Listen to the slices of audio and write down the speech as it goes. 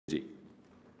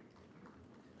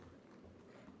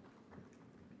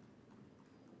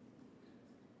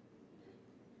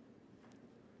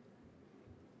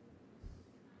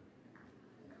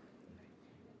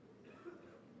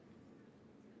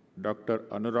Dr.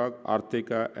 Anurag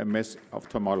Artika, MS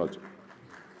Ophthalmology.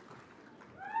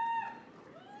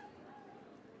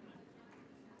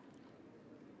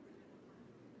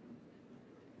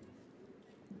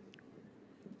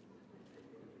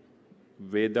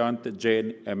 Vedant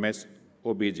Jain, MS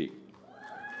OBG.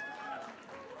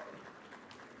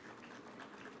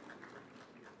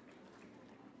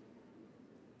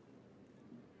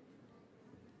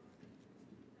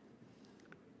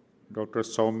 Dr.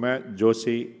 Soumya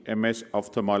Joshi, MS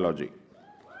Ophthalmology.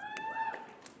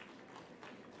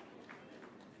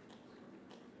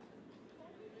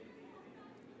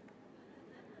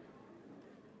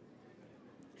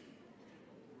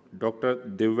 Dr.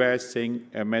 Divya Singh,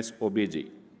 MS OBG.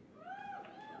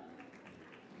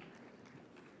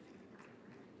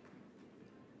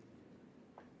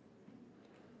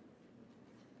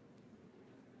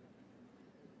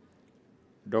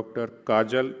 Dr.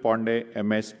 Kajal Pandey,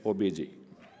 MS OBG.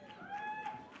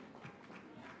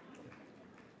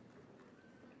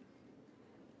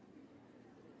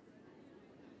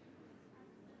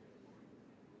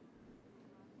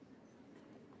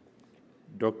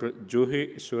 Dr.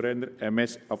 Juhi Surendra,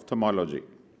 MS Ophthalmology.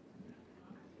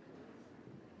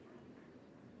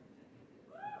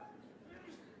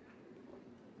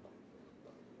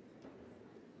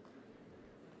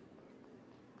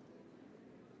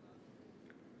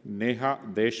 Neha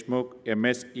Deshmukh,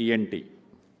 MS ENT.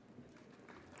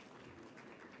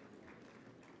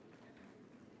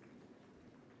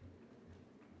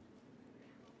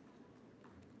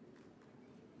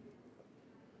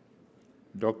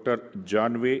 Dr.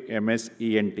 Janvi, MS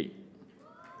ENT.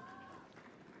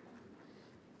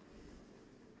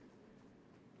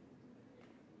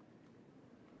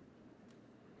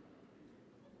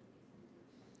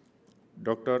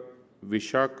 Dr.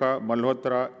 Vishaka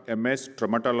Malhotra, MS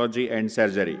Traumatology and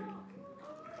Surgery.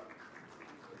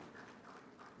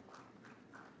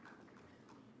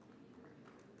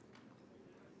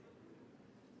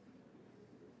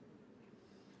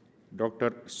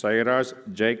 Dr. Sairaj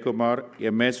Jaikumar,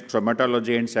 MS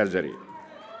Traumatology and Surgery.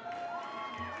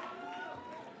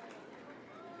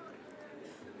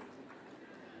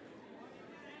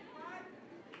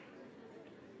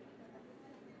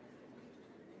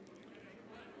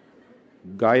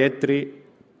 Gayatri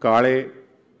Kale,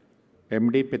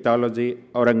 MD Pathology,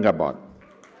 Aurangabad.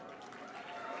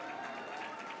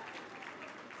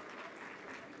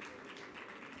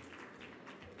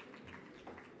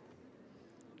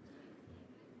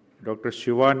 Dr.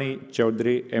 Shivani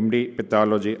Chaudhary, MD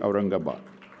Pathology, Aurangabad.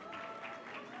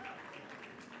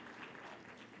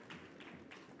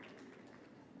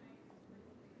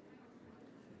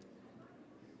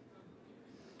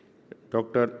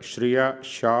 Dr. Shriya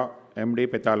Shah, MD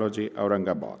Pathology,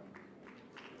 Aurangabad.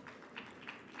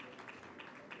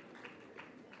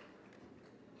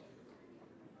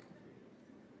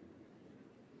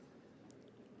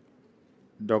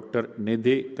 Dr.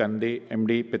 Nidhi Kandi,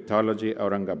 MD Pathology,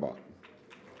 Aurangabad.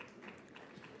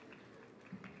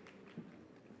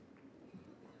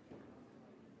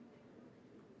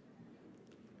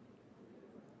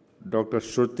 Dr.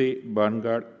 Shruti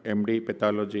Bangad, MD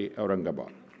Pathology,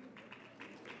 Aurangabad.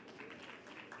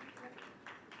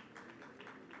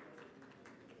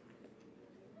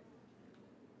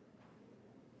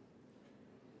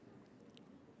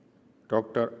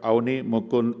 Dr. Avni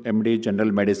Mukund, MD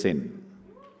General Medicine.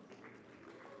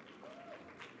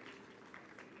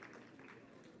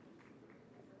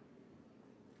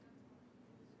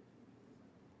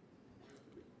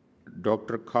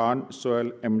 Dr. Khan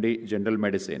Soel, MD General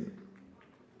Medicine.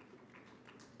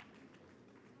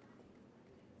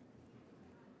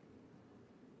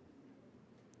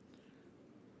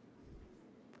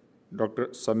 Dr.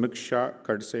 Samiksha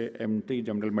Kadse, MD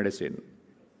General Medicine.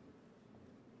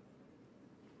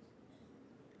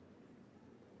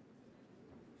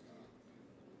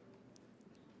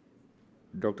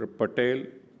 Dr. Patel,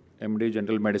 MD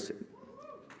General Medicine.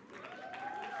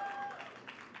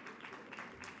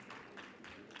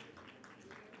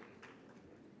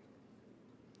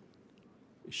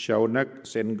 Shaunak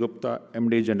Sengupta,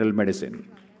 MD General Medicine.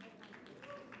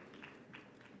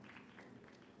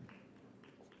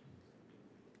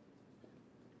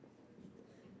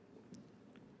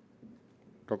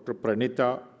 Dr.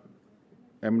 Pranita,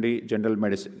 MD General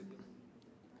Medicine.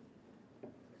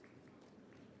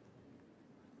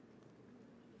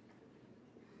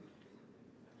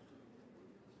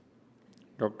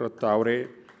 Dr. Taure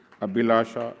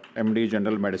Abhilasha, MD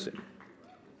General Medicine.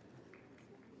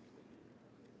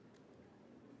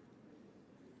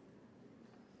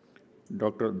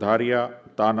 Dr. Dharia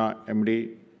Tana,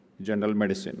 MD General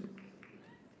Medicine.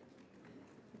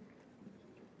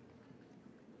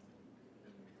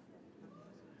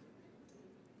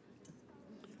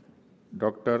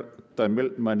 Dr.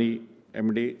 Tamil Mani,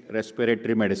 MD,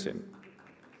 Respiratory Medicine.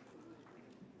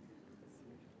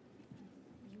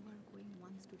 You are going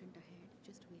one student ahead.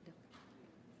 Just wait up.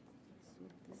 So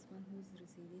this one who is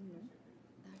receiving no,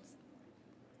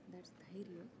 that's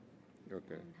Dhairya.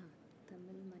 Okay. And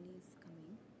Tamil Mani is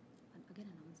coming. And again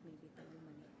announce maybe Tamil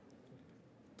Mani.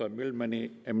 Tamil Mani,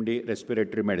 MD,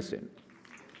 Respiratory Medicine.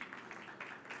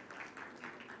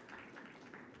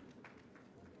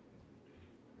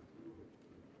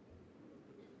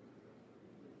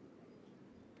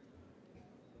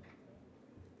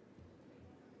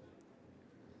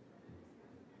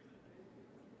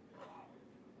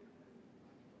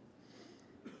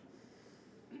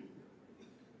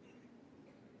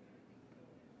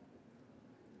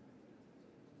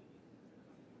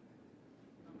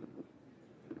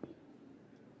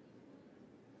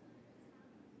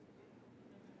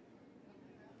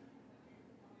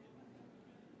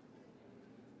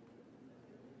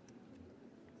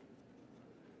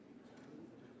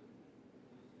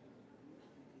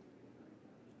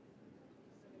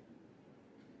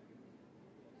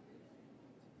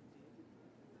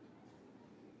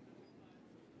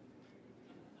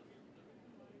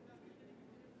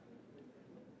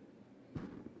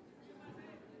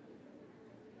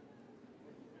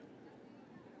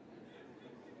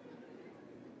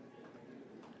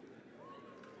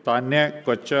 Tanya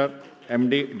Kochar,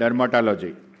 MD,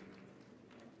 Dermatology.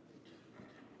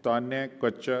 Tanya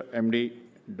Kochar, MD,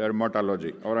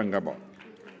 Dermatology, Aurangabad. Some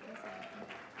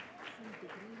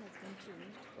degree has been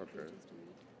changed. Okay. Just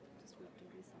wait. Just wait till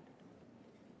we sort it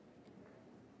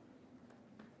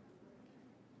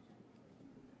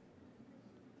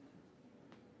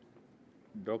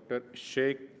out. Dr.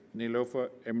 Sheikh Nilofer,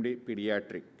 MD,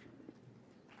 Pediatric.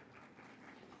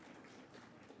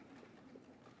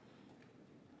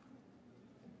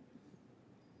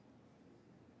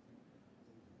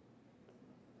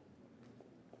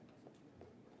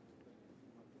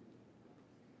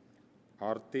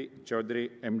 Aarti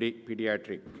Chaudhary, MD,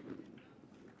 Pediatric.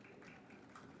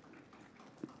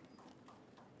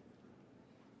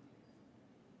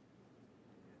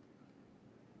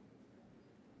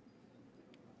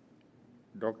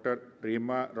 Dr.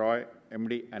 Rima Roy,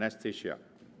 MD, Anesthesia.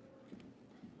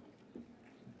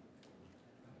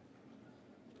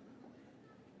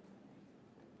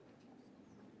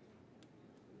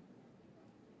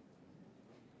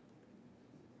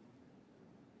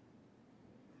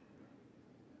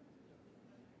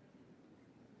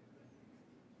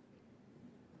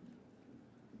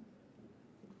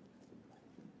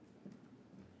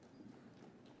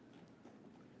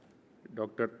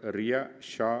 Dr. Ria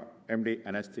Shah, MD,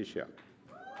 Anesthesia.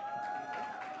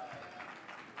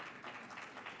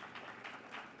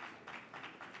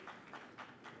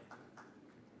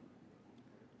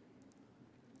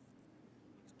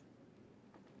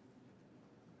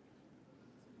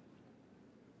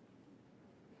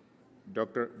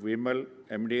 Dr. Vimal,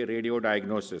 MD, Radio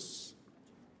Diagnosis.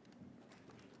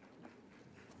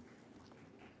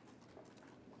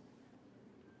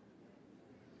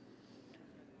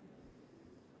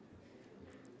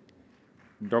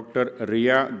 Dr.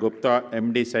 Ria Gupta,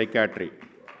 MD, Psychiatry.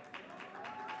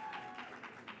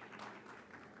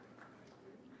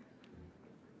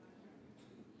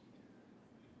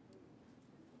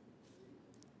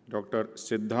 Dr.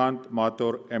 Siddhant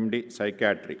Mathur, MD,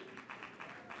 Psychiatry.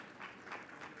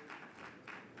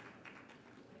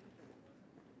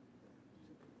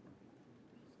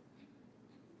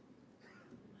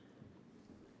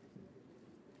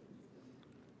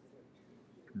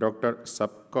 Dr.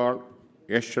 Sapkal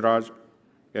Yashraj,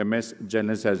 MS,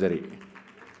 General Surgery.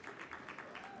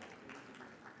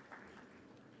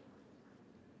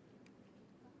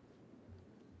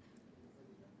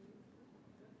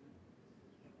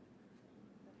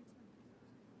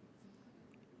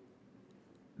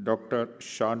 Dr.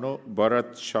 Shanu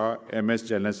Bharat Shah, MS,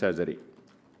 General Surgery.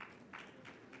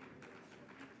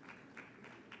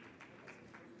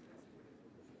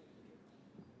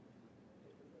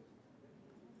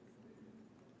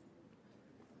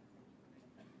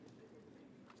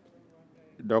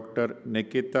 Dr.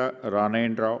 Nikita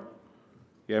Ranayan Rao,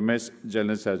 MS,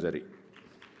 General Surgery.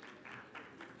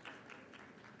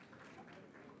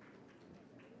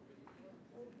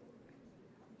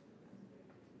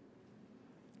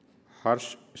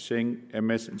 Harsh Singh,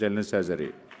 MS, General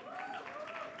Surgery.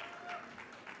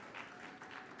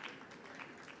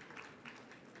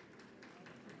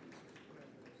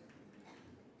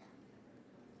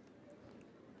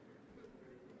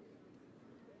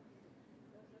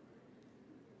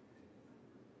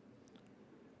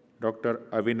 Dr.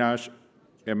 Avinash,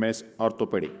 MS,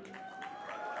 Orthopedic.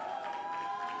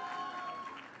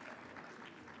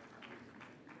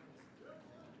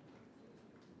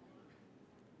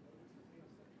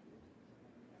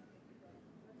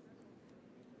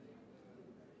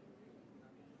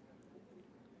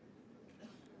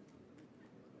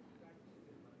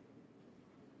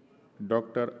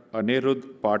 Dr.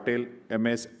 Anirudh Patel,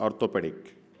 MS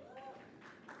Orthopedic.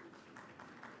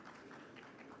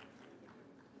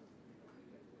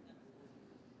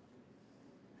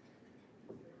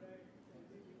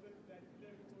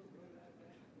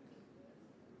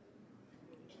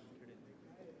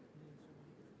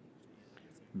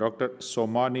 Dr.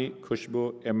 Somani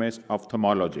Khushbu, MS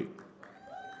Ophthalmology.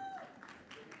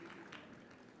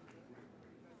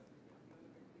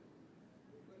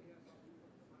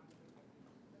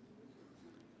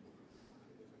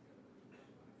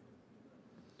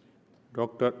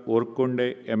 Dr.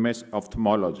 Urkunde, MS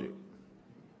Ophthalmology.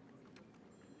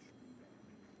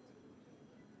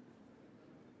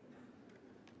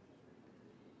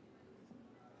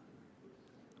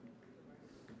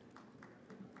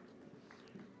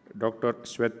 Dr.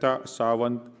 Shweta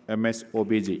Sawant, MS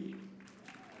OBG.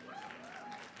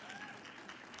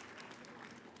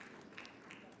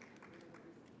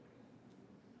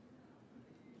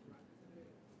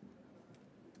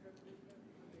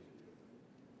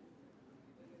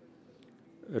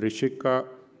 Rishika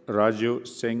Raju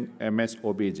Singh, MS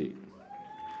OBG.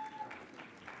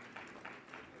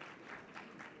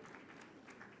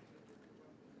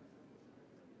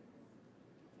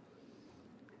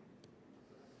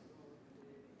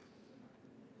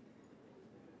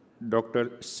 Dr.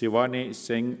 Shivani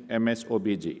Singh, MS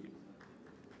OBG.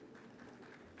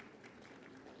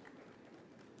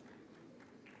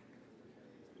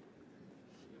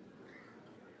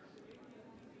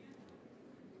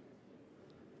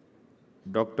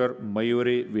 Dr.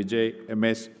 Mayuri Vijay,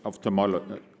 MS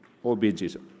Ophthalmology, OBG.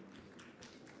 Sir.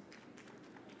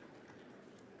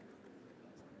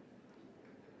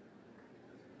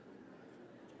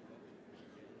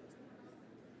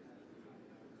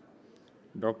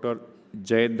 Dr.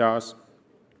 Jay Das,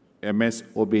 MS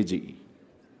OBG.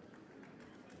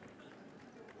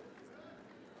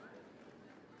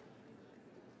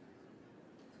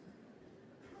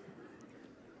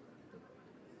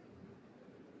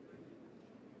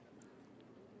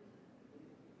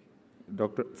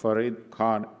 Dr. Farid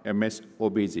Khan, MS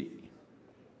OBG.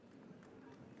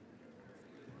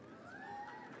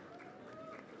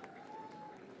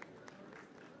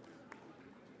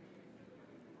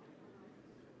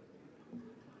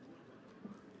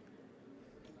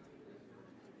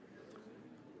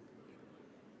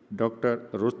 Dr.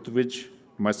 Rutvij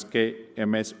Maske,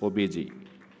 MS OBG.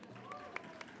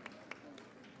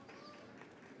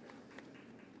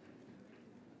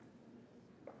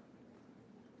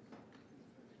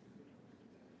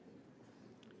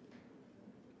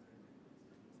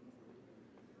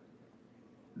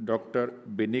 Dr.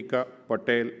 Binika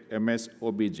Patel, MS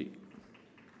OBG.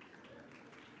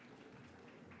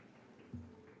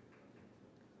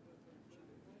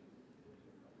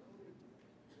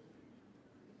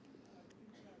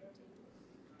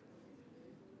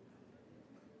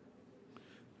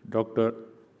 Dr.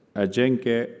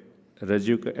 Ajinkya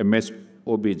Rajuk, MS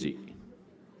OBG.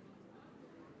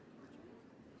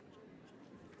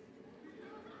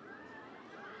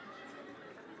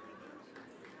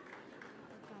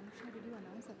 Akanksha, did you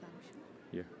announce Akanksha?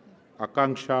 Yeah.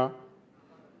 Akanksha,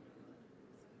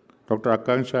 Dr.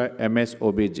 Akanksha, MS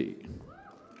OBG.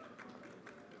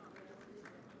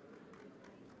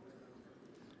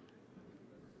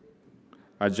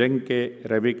 Ajinkya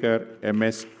Ravikar,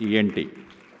 MS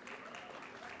ENT.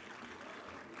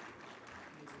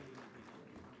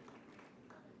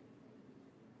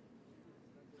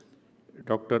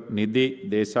 Dr. Nidhi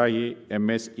Desai,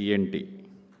 MS ENT.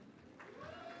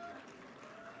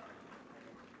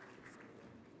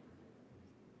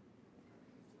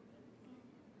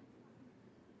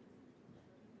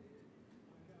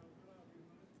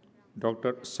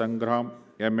 Dr. Sangram,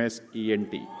 MS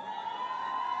ENT.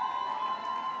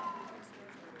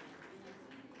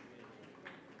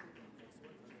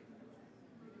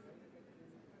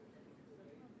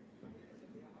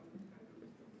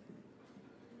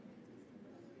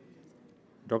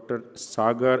 Dr.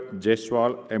 Sagar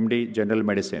Jaiswal, MD, General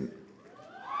Medicine.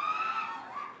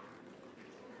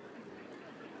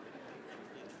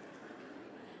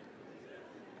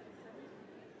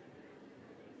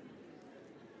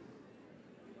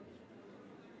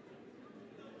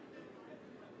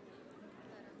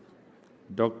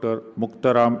 Dr.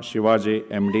 Muktaram Shivaji,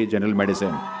 MD, General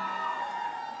Medicine.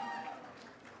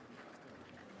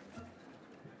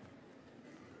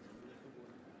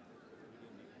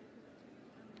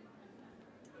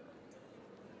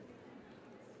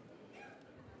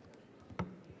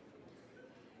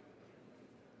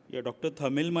 Yeah, Dr.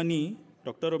 Thamil Mani,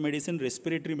 Doctor of Medicine,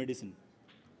 Respiratory Medicine.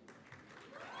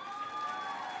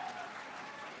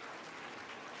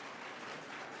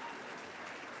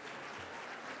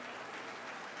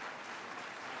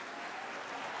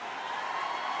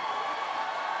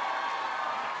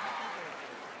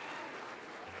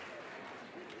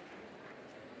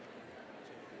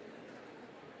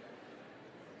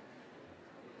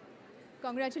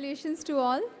 Congratulations to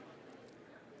all.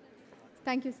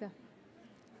 Thank you, sir.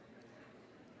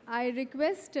 I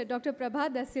request Dr. Prabha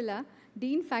Dasila,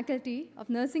 Dean Faculty of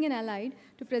Nursing and Allied,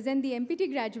 to present the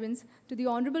MPT graduates to the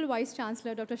Honorable Vice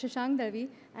Chancellor, Dr. Shashank Dalvi,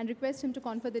 and request him to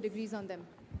confer the degrees on them.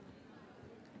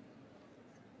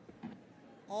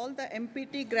 All the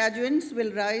MPT graduates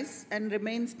will rise and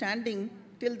remain standing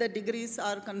till the degrees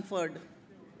are conferred.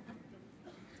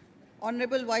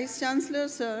 Honorable Vice Chancellor,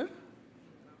 sir,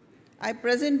 I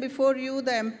present before you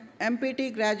the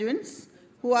MPT graduates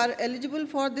who are eligible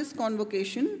for this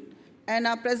convocation and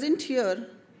are present here,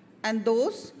 and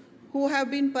those who have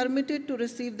been permitted to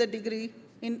receive the degree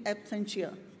in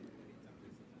absentia.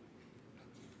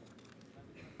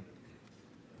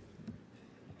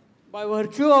 By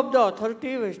virtue of the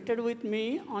authority vested with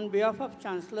me on behalf of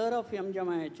Chancellor of MGM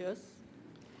IHS,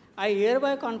 I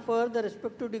hereby confer the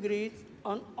respective degrees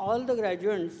on all the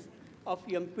graduates of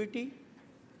MPT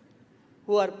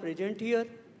who are present here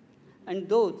and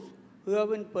those who have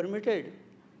been permitted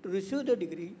to receive the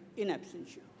degree in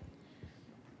absentia.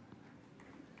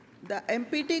 The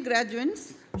MPT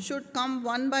graduates should come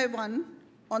one by one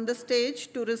on the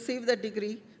stage to receive the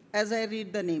degree as I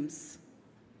read the names.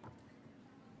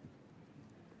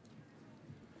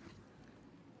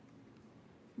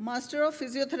 Master of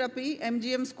Physiotherapy,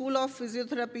 MGM School of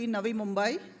Physiotherapy, Navi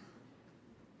Mumbai.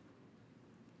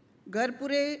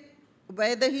 Garpure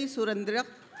Vaidahi Surendra.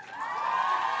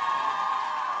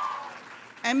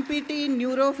 MPT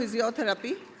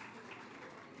Neurophysiotherapy.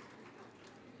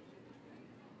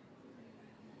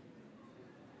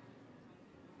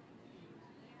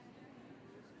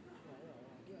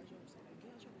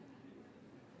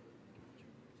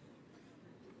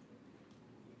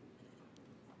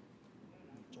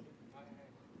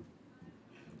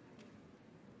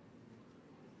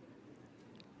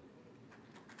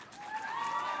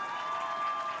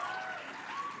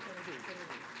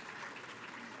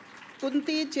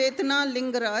 Kunti Chetna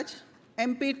Lingaraj,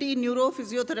 MPT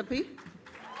Neurophysiotherapy.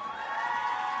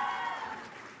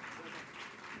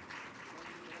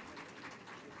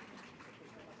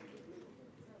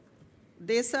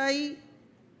 Desai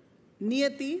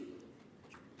Niyati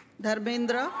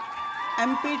Dharmendra,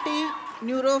 MPT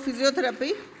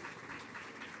Neurophysiotherapy.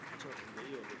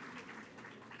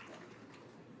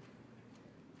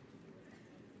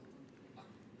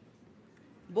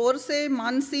 Borse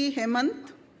Mansi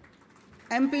Hemant,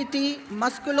 MPT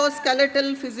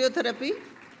Musculoskeletal Physiotherapy.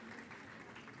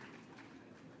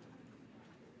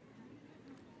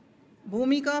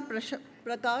 Bhumika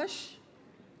Prakash,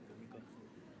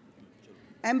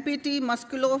 MPT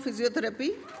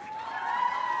Musculophysiotherapy.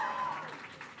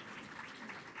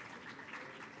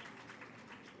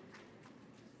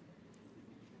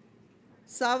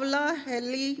 Savla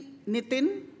Heli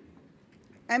Nitin,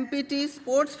 MPT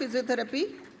Sports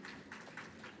Physiotherapy.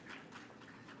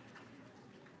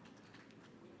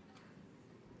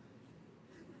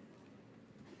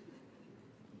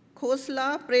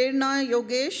 Khosla Prerna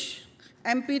Yogesh,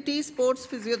 MPT Sports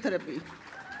Physiotherapy.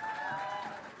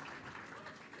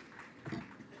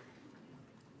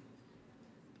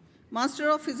 Master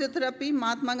of Physiotherapy,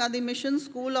 Mahatma Gandhi Mission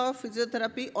School of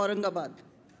Physiotherapy, Aurangabad.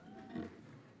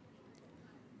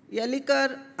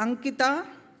 Yalikar Ankita,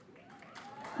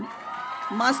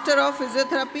 Master of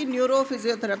Physiotherapy,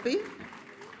 Neurophysiotherapy.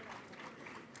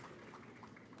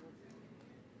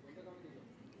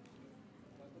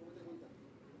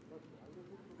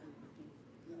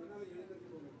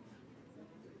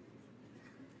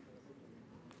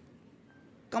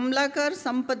 Kamlakar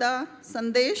Sampada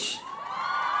Sandesh,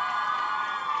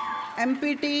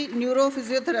 MPT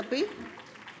Neurophysiotherapy.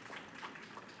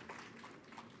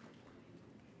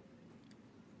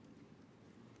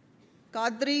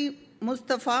 Kadri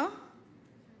Mustafa,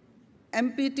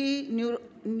 MPT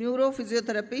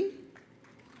Neurophysiotherapy.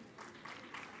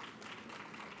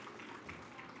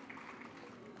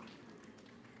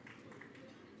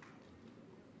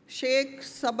 Sheikh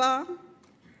Sabah,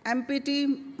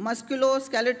 MPT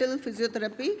Musculoskeletal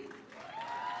Physiotherapy.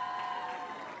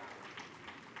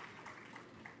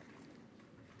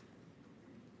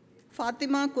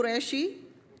 Fatima Qureshi,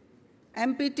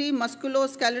 MPT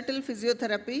Musculoskeletal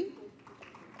Physiotherapy.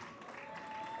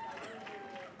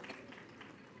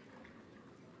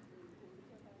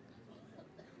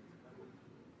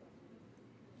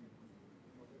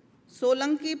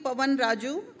 Solanki Pavan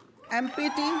Raju,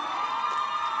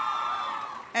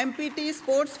 MPT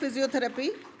Sports Physiotherapy.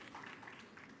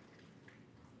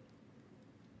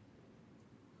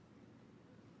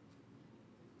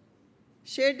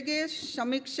 Shedge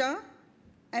Shamiksha,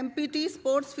 MPT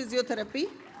Sports Physiotherapy.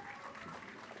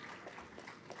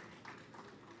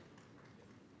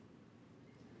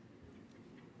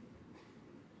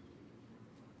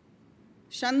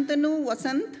 Shantanu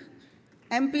Vasant,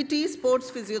 MPT Sports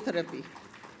Physiotherapy.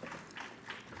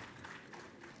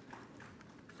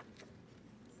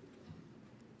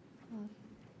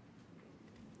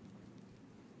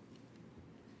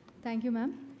 Thank you,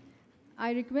 ma'am.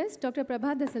 I request Dr.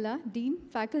 Prabha Dasila, Dean,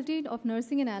 Faculty of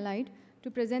Nursing and Allied, to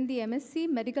present the MSc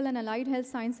Medical and Allied Health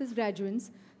Sciences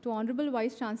graduates to Honorable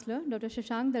Vice Chancellor Dr.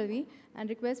 Shashank Dalvi and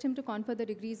request him to confer the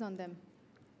degrees on them.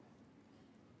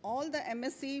 All the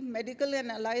MSc Medical and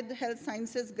Allied Health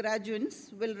Sciences graduates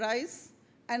will rise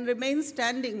and remain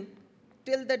standing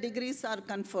till the degrees are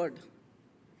conferred.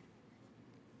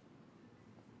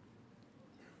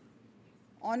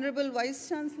 Honorable Vice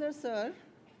Chancellor, sir,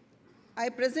 I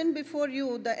present before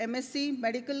you the MSc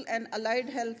Medical and Allied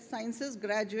Health Sciences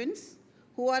graduates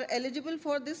who are eligible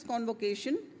for this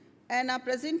convocation and are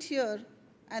present here,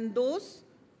 and those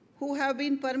who have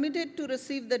been permitted to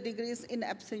receive the degrees in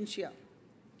absentia.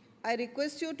 I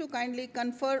request you to kindly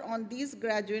confer on these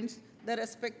graduates the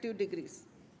respective degrees.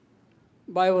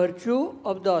 By virtue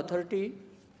of the authority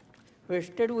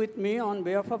vested with me on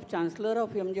behalf of Chancellor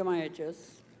of MGM,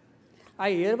 I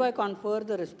hereby confer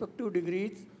the respective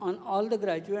degrees on all the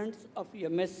graduates of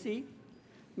MSc,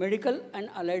 Medical and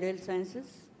Allied Health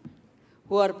Sciences,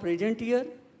 who are present here,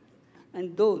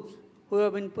 and those who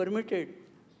have been permitted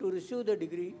to receive the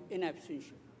degree in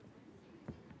absentia.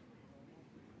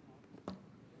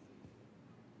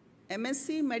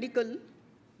 MSc Medical,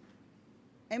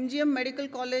 MGM Medical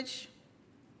College,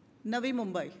 Navi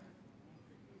Mumbai.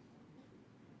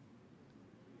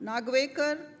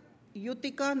 Nagvekar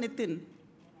Yutika Nitin.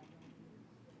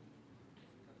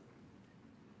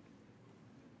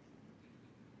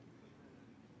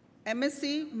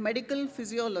 MSc Medical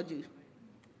Physiology.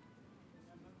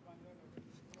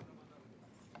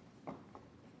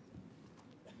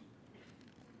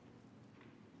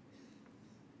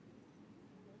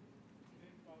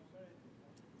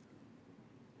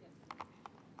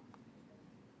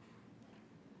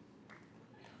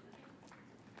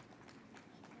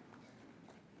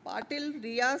 Patil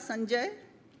Riya Sanjay,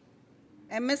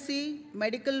 MSc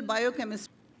Medical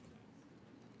Biochemistry.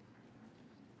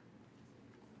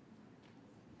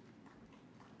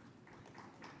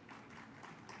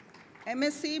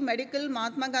 MSc Medical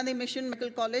Mahatma Gandhi Mission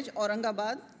Medical College,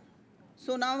 Aurangabad.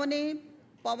 Sonavane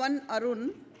Pawan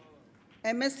Arun,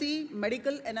 MSc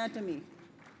Medical Anatomy.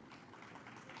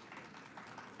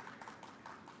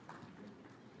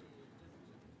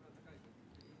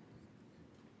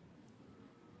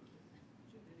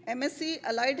 MSc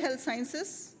Allied Health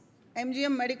Sciences,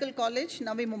 MGM Medical College,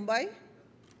 Navi Mumbai.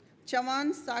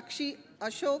 Chavan Sakshi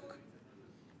Ashok,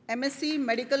 MSc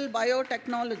Medical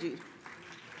Biotechnology.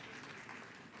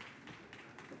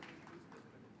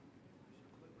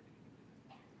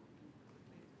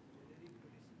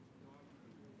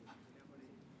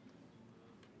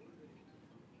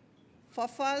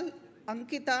 Fafal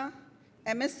Ankita,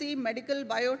 MSc Medical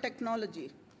Biotechnology.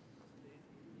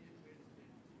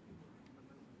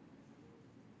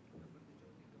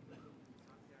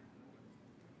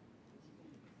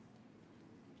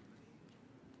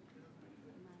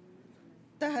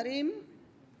 Taharim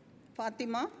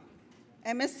Fatima,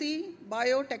 MSc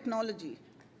Biotechnology.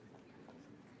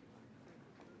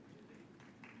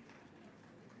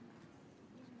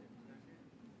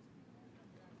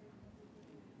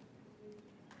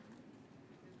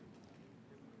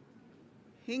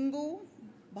 Hingu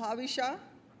Bhavisha,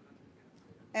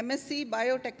 MSc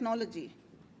Biotechnology.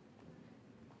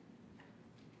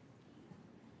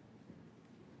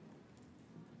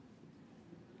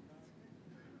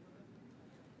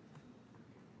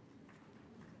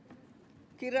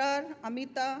 Kirar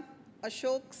Amita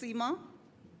Ashok Seema,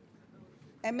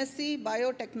 MSc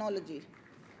Biotechnology.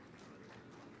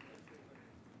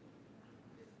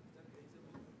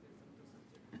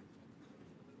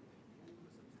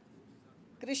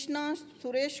 Krishna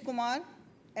Suresh Kumar,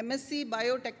 MSc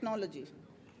Biotechnology.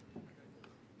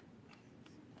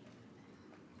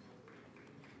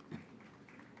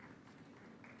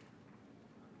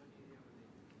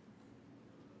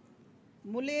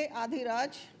 Mule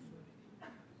Adhiraj,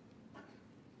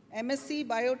 MSc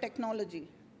Biotechnology.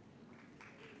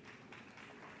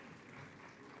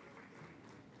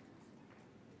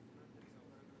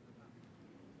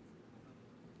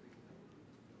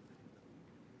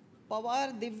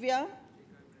 Pawar Divya,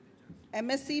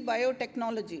 MSc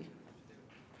Biotechnology.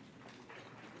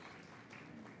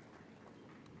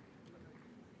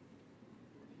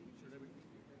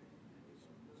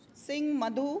 Singh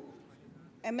Madhu,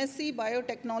 MSc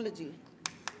Biotechnology.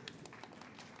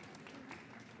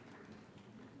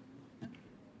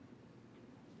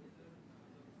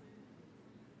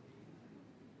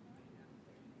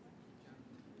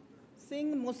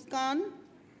 Singh Muskan,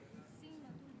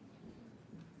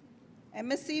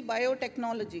 MSc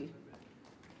Biotechnology.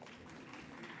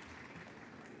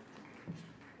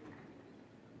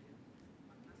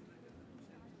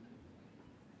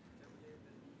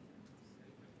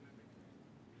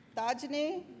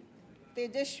 Tajne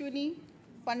Tejashwini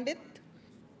Pandit,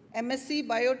 MSc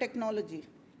Biotechnology.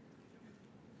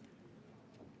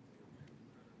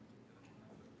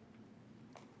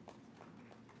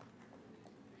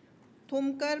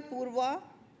 Thumkar Purva,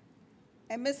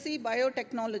 MSc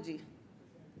Biotechnology.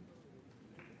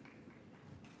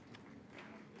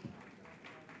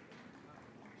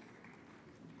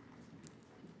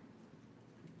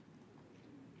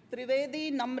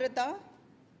 Trivedi Namrata,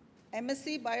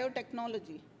 MSc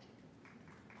Biotechnology.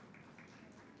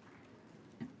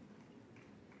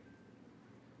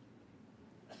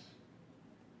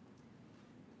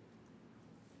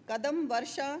 Kadam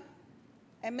Varsha,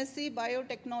 MSc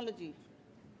Biotechnology.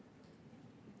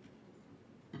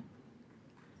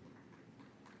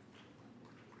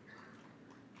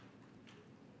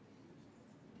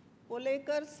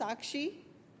 Polekar Sakshi,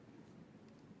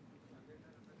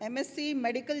 MSc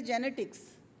Medical Genetics.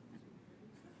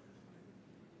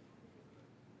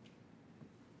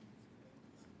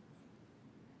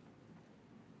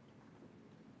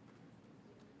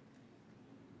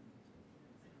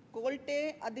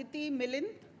 Kolte Aditi Milind,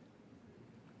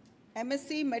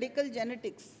 MSc Medical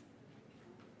Genetics.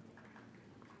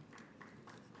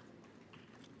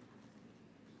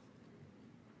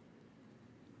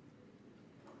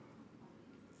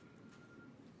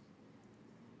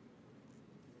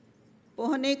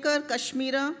 Pohanekar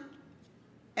Kashmira,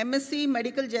 MSc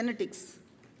Medical Genetics.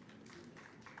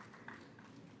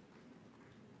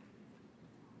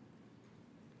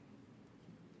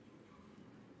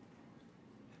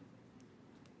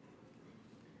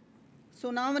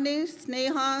 Sunavane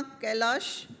Sneha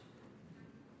Kailash,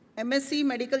 MSc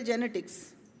Medical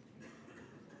Genetics.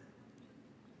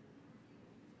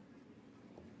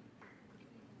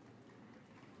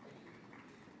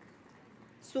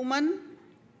 Suman,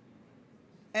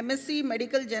 MSc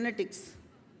Medical Genetics.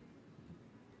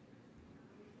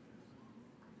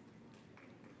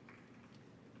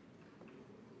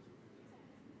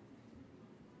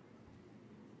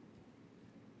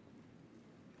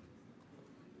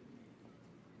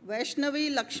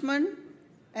 Vaishnavi Lakshman,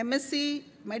 MSc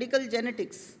Medical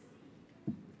Genetics.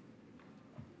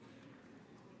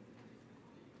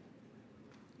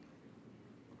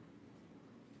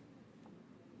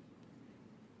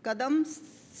 Kadam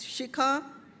Shikha,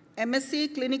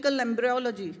 MSc Clinical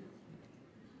Embryology.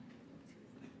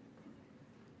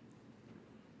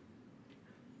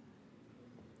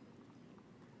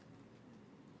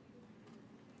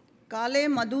 Kale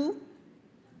Madhu,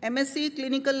 MSc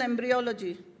Clinical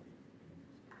Embryology.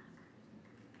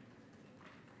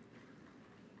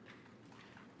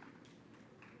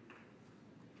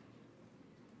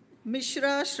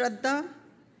 Mishra Shraddha,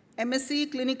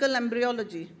 MSc Clinical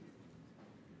Embryology.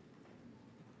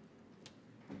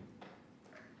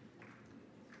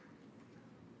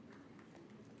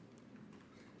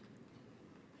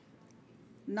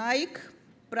 Naik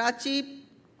Prachi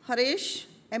Haresh,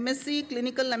 MSc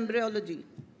Clinical Embryology.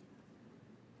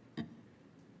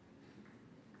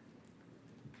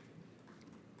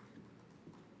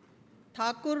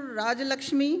 Thakur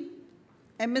Rajalakshmi,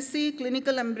 MSc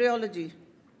Clinical Embryology.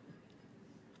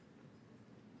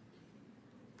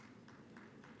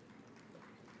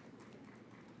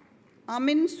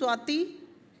 Amin Swati,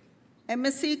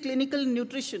 MSc Clinical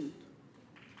Nutrition.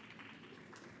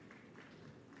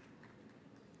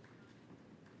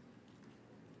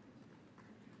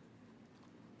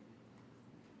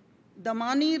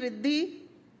 Damani Riddhi,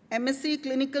 MSc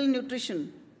Clinical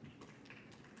Nutrition.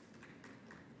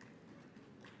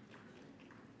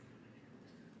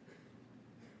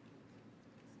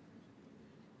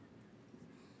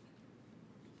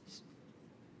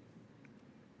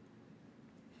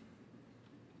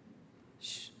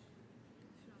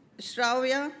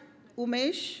 Shravya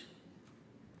Umesh,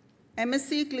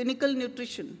 MSc Clinical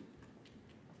Nutrition.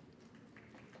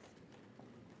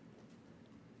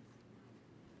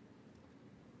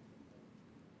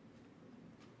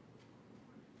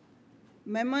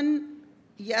 Meman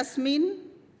Yasmin,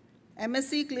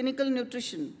 MSc Clinical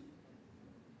Nutrition.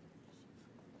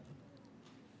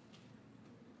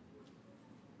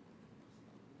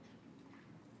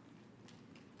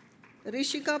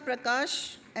 Rishika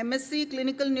Prakash, MSc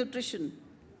Clinical Nutrition.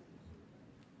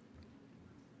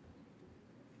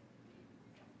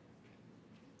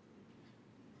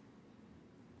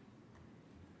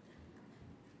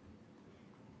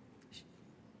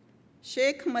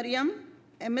 Sheikh Mariam,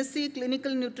 MSc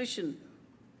Clinical Nutrition.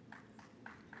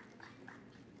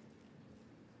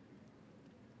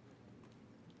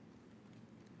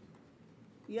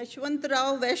 Yashwant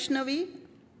Rao Vaishnavi,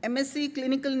 MSc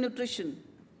Clinical Nutrition.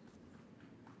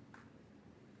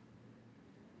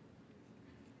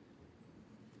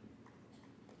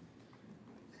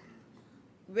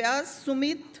 Vyas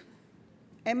Sumit,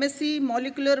 MSc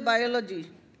Molecular Biology.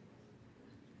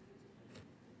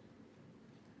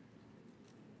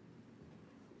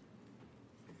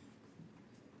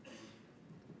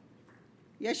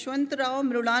 Yashwant Rao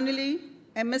Mrudanili,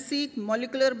 MSc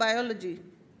Molecular Biology.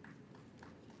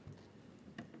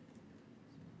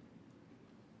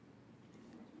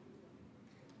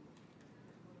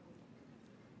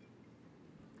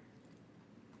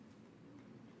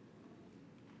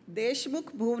 Deshmukh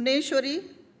Bhuvneshwari,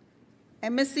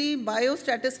 MSc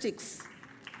Biostatistics.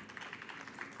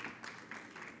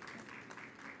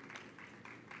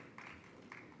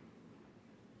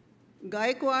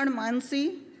 Gaikwad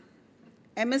Mansi,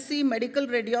 MSc Medical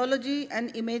Radiology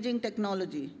and Imaging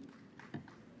Technology.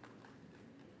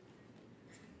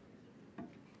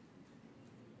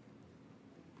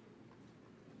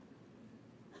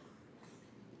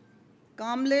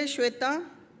 Kamble Shweta,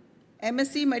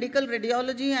 MSc Medical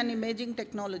Radiology and Imaging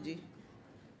Technology.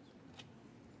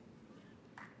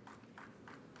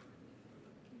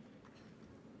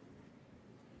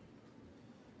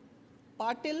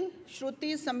 Patil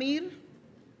Shruti Samir,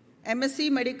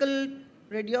 MSc Medical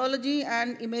Radiology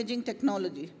and Imaging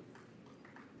Technology.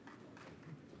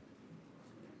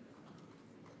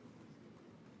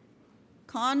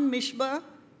 Khan Mishba,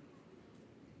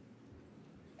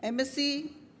 MSc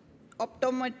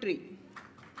Optometry.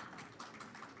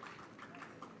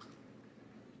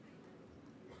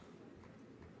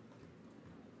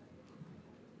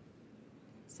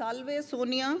 Salve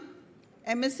Sonia,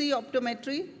 MSc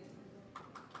Optometry.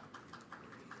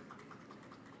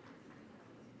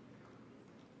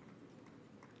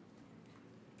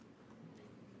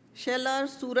 Shelar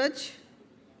Suraj,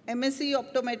 MSc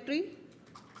Optometry.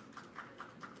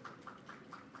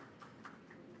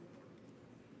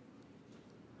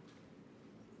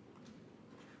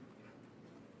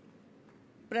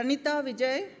 Pranita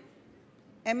Vijay,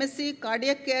 MSc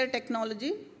Cardiac Care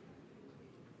Technology.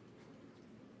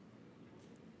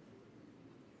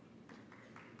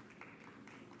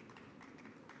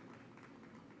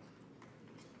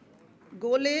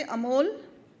 Gole Amol,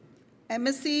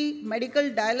 MSc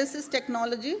Medical Dialysis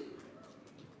Technology.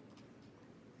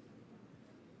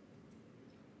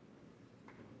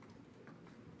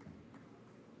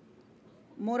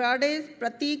 Morade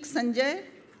Prateek Sanjay,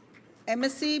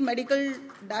 MSc Medical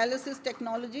Dialysis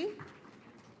Technology.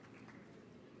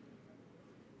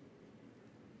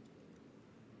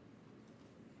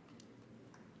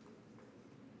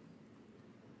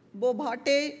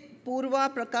 Bobhate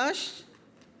Purva Prakash,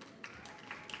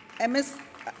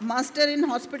 Master in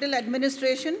Hospital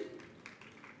Administration.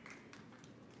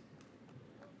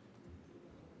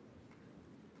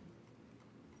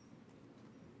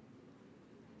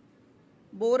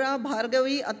 Bora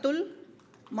Bhargavi Atul,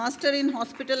 Master in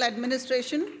Hospital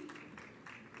Administration.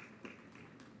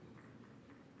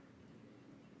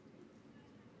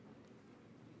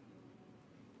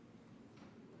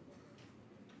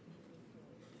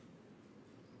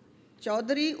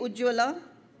 Chaudhary Ujjwala,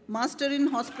 Master in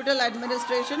Hospital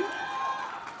Administration.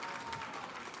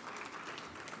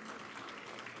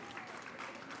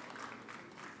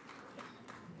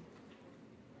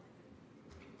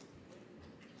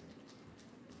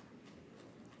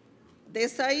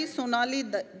 Desai Sonali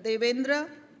Devendra,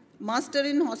 Master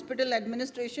in Hospital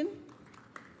Administration.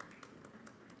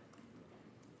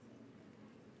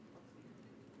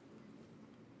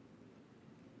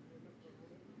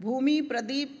 Bhumi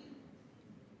Pradeep,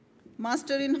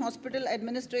 Master in Hospital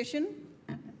Administration.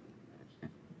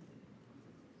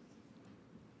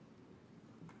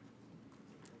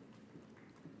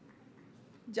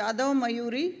 Jadhav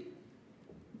Mayuri,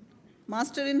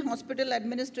 Master in Hospital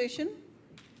Administration.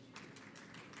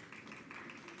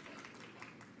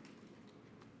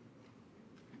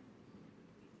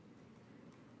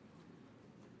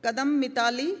 Kadam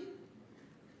Mitali,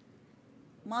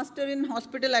 Master in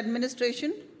Hospital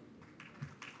Administration.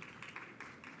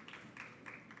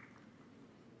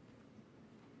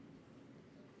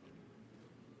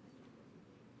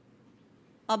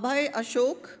 Abhay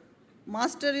Ashok,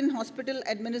 Master in Hospital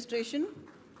Administration.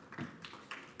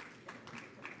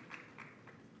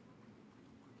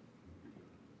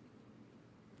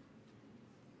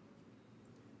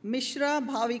 Mishra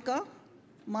Bhavika,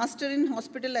 Master in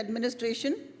Hospital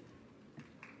Administration.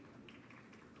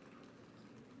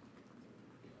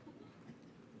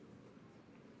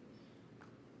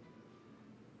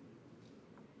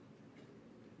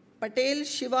 Patel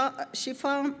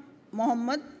Shifa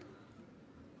Mohammed,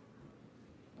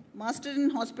 Master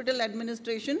in Hospital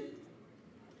Administration.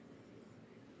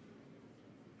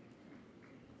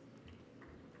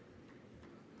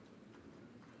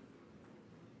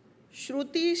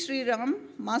 Shruti Sriram,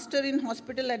 Master in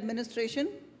Hospital Administration.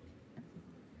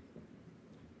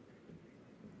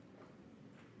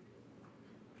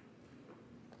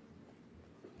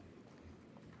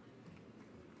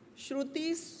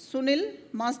 Shruti Sunil,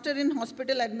 Master in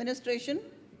Hospital Administration.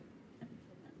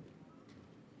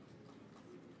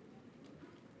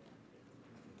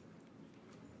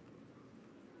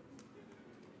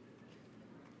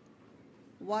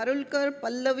 Varulkar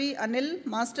Pallavi Anil,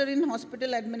 Master in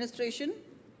Hospital Administration.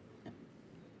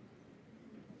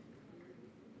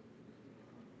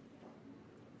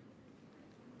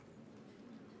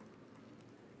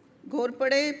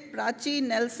 Ghorpade Prachi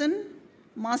Nelson,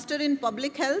 Master in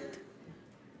Public Health.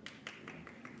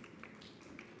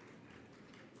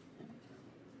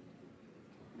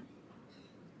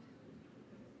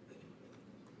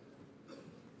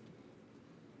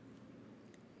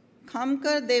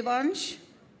 Khamkar Devansh,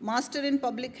 Master in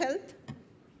Public Health.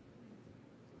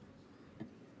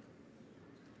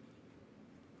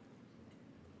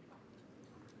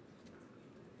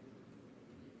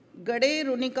 Gade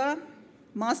Runika,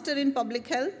 Master in Public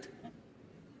Health.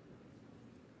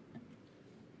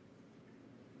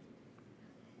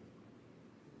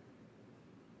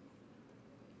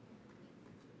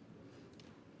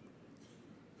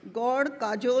 Gaud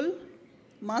Kajol,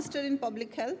 Master in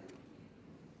Public Health.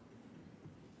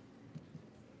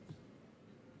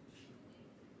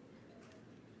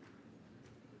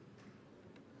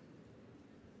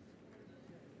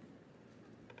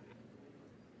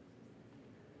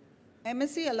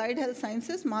 MSc Allied Health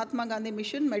Sciences, Mahatma Gandhi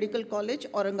Mission, Medical College,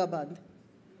 Aurangabad.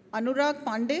 Anurag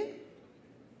Pandey,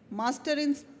 Master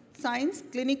in Science,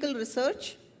 Clinical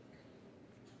Research.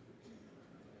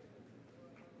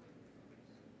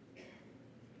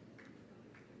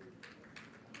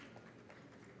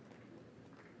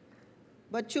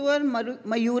 Bachuar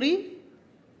Mayuri,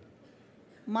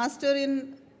 Master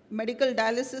in Medical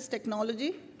Dialysis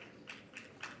Technology.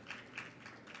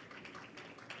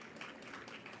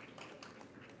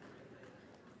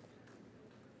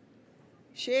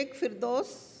 Sheikh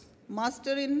Firdaus,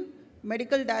 Master in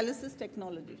Medical Dialysis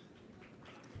Technology.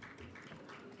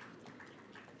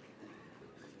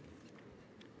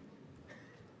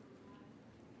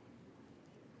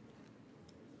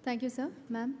 Thank you, sir.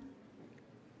 Ma'am.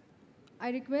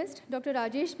 I request Dr.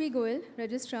 Rajesh B. Goel,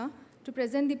 Registrar, to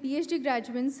present the PhD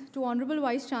graduates to Honorable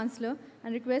Vice Chancellor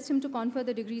and request him to confer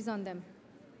the degrees on them.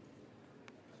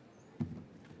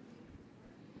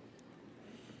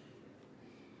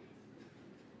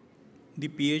 The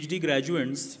PhD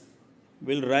graduates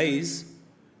will rise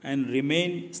and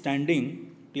remain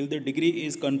standing till the degree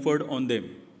is conferred on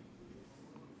them.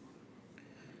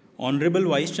 Honorable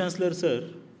Vice Chancellor, sir,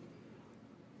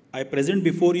 I present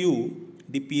before you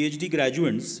the PhD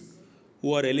graduates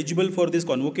who are eligible for this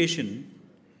convocation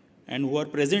and who are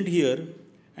present here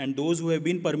and those who have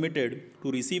been permitted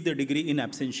to receive the degree in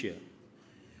absentia.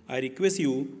 I request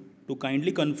you to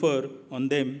kindly confer on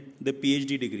them the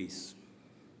PhD degrees.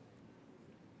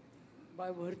 By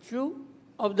virtue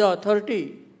of the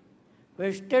authority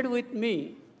vested with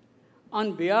me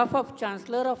on behalf of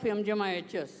Chancellor of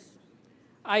MGM,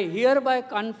 I hereby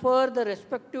confer the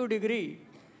respective degree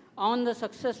on the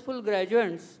successful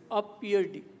graduates of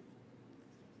PhD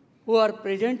who are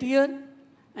present here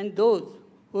and those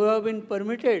who have been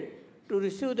permitted to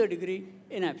receive the degree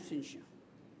in absentia.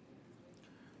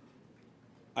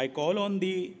 I call on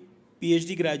the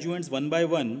PhD graduates one by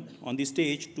one on the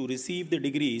stage to receive the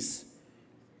degrees.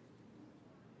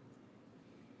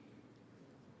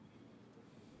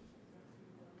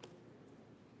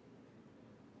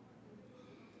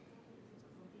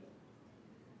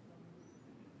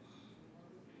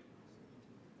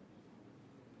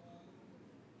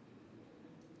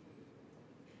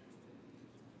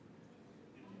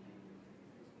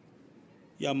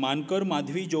 या मानकर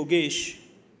Madhavi जोगेश,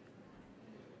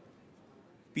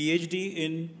 PhD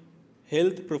in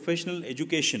Health Professional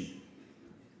Education.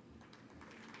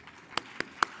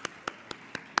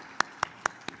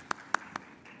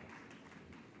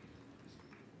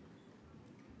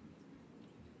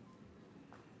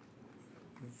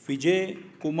 Vijay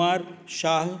Kumar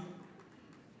Shah,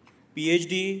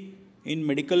 PhD in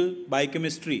Medical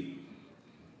Biochemistry.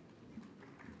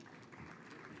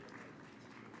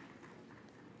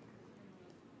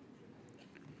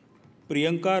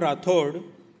 Priyanka Rathod,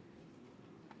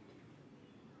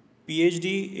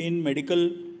 PhD in Medical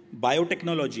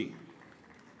Biotechnology.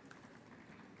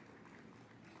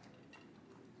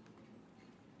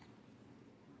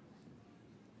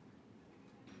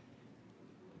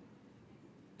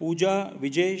 Pooja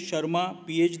Vijay Sharma,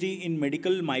 PhD in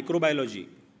Medical Microbiology.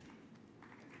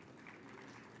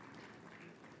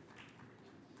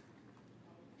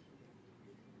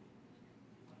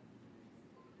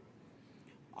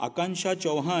 Akansha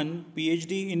Chauhan,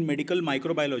 PhD in Medical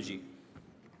Microbiology.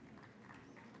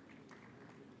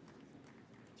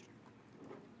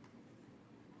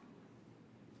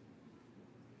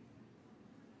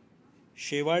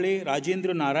 Shevale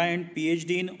Rajendra Narayan,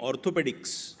 PhD in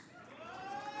Orthopedics.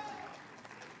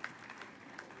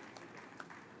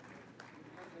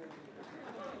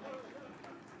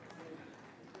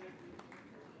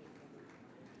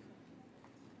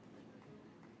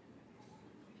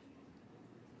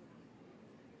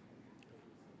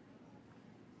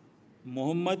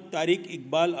 Mohammad Tariq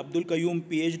Iqbal Abdul Qayyum,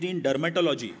 PhD in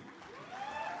Dermatology.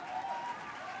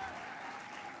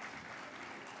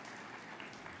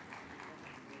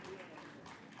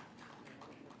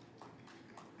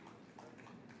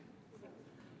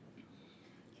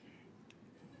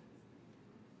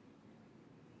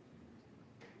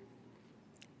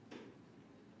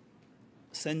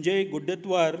 Sanjay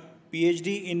Guddatwar,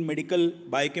 PhD in Medical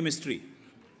Biochemistry.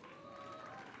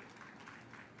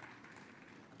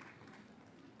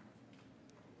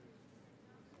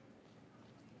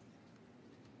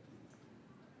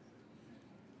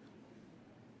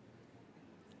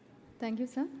 Thank you,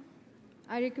 sir.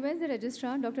 I request the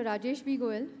Registrar, Dr. Rajesh B.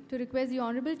 Goel, to request the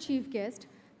Honorable Chief Guest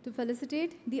to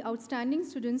felicitate the outstanding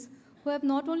students who have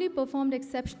not only performed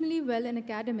exceptionally well in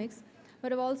academics,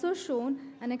 but have also shown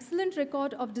an excellent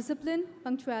record of discipline,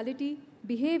 punctuality,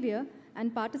 behavior,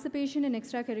 and participation in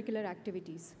extracurricular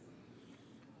activities.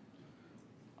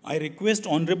 I request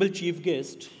Honorable Chief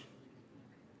Guest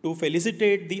to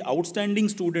felicitate the outstanding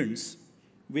students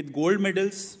with gold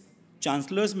medals,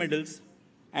 chancellor's medals,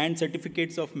 and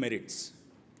certificates of merits.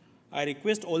 I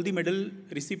request all the medal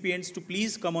recipients to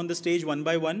please come on the stage one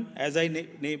by one as I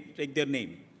take their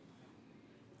name.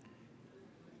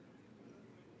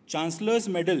 Chancellor's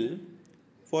Medal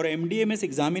for MDMS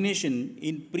examination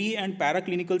in pre and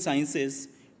paraclinical sciences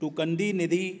to Kandi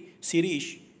Nidhi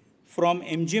Sirish from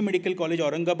MGM Medical College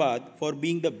Aurangabad for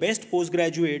being the best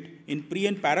postgraduate in pre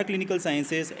and paraclinical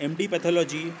sciences MD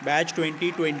Pathology batch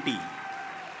 2020.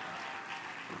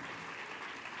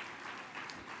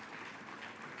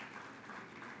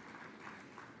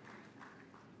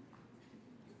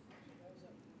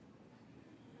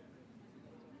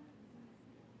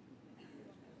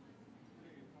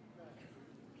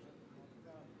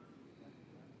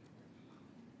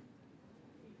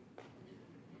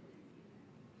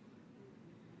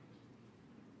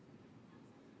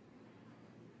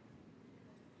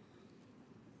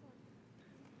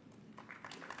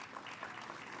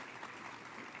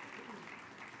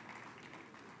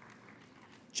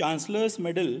 Chancellor's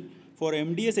Medal for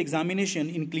MDS examination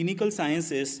in clinical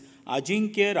sciences,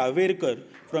 Ajinkya Raverkar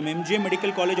from MGM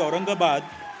Medical College Aurangabad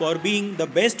for being the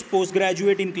best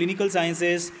postgraduate in clinical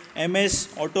sciences, MS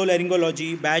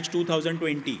Otolaryngology, batch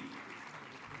 2020.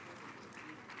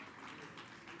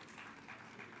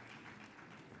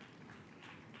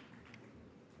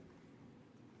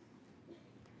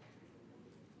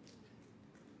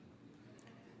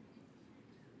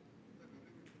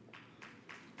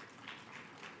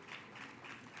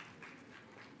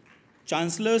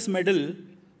 Chancellor's Medal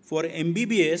for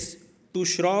MBBS to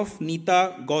Shroff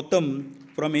Neeta Gautam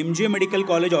from MGM Medical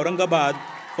College Aurangabad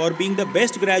for being the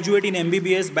best graduate in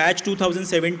MBBS batch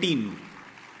 2017.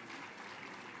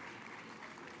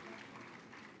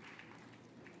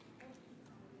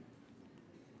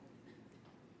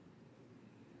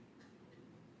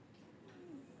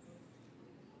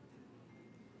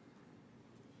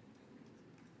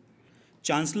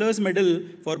 Chancellor's Medal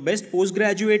for Best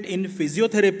Postgraduate in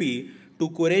Physiotherapy to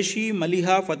Qureshi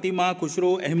Maliha Fatima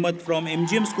Khushro Ahmed from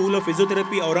MGM School of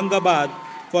Physiotherapy Aurangabad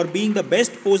for being the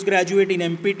best postgraduate in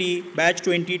MPT batch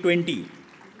 2020.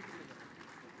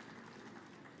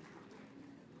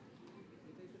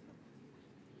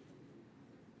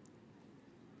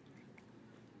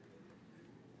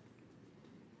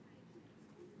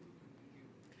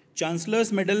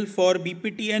 Chancellor's Medal for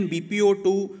BPT and BPO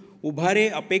to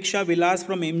Ubhare Apeksha Vilas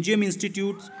from MGM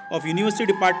Institute of University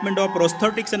Department of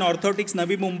Prosthetics and Orthotics,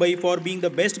 Navi Mumbai for being the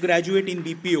best graduate in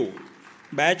BPO,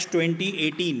 batch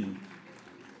 2018.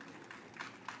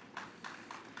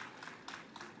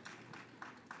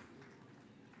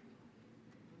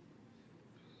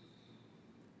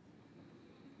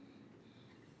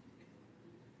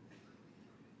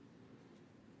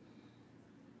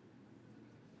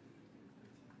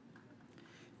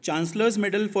 Chancellor's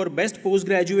Medal for Best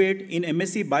Postgraduate in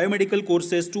MSc Biomedical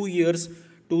Courses 2 years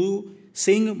to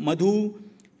Singh Madhu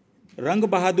Rang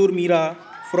Bahadur Mira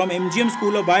from MGM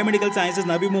School of Biomedical Sciences,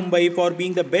 Navi Mumbai, for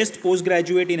being the best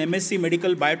postgraduate in MSc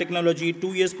Medical Biotechnology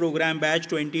 2 years program batch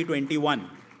 2021.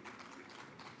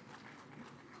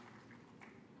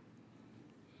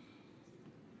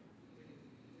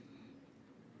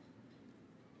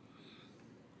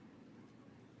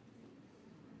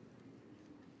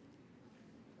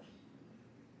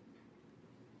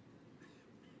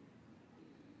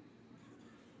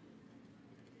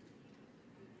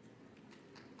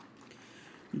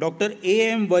 Dr.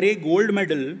 A.M. Vare Gold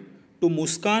Medal to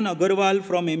Muskan Agarwal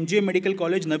from MGM Medical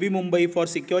College, Navi Mumbai, for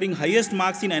securing highest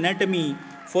marks in anatomy,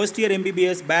 first year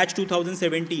MBBS, batch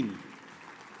 2017.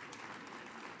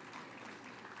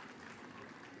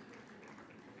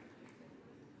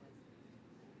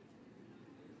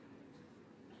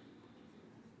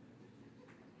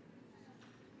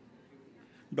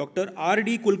 Dr.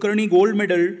 R.D. Kulkarni Gold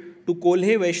Medal to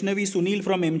Kolhe Vaishnavi Sunil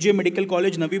from MGM Medical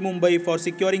College, Navi Mumbai, for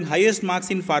securing highest marks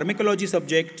in pharmacology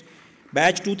subject,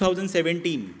 batch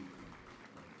 2017.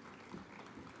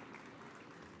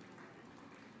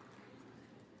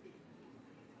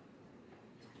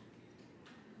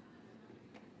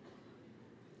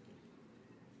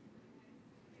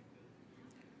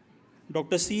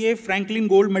 Dr. C.A. Franklin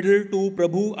Gold Medal to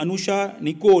Prabhu Anusha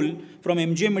Nicole from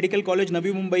MGM Medical College,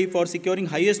 Navi Mumbai, for securing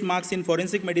highest marks in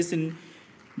forensic medicine,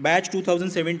 batch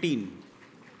 2017.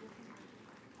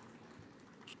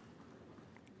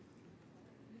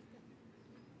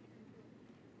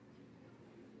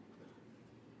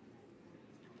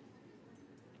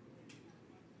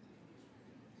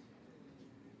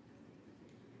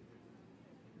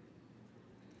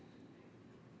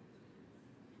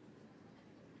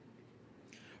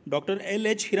 Dr.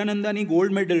 L.H. Hiranandani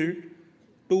Gold Medal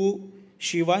to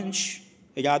Shivansh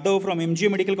Yadav from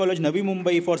MGM Medical College, Navi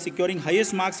Mumbai, for securing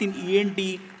highest marks in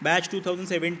ENT, batch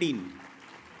 2017.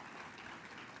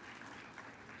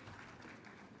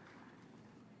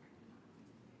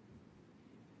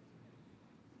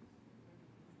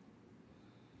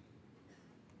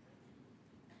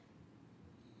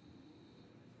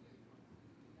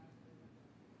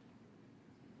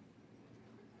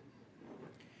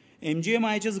 MGM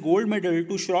IHS Gold Medal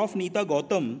to Shroff Neeta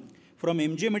Gautam from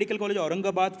MGM Medical College,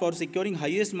 Aurangabad, for securing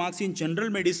highest marks in general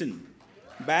medicine,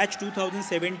 batch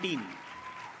 2017.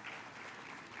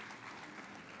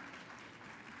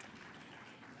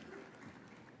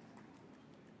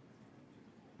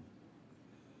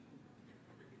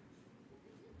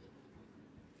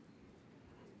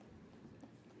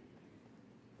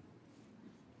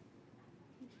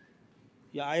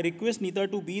 Yeah, I request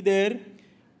Neeta to be there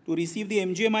to receive the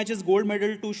MGM IHS Gold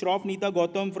Medal to Shroff Neeta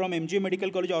Gautam from MGM Medical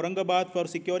College, Aurangabad, for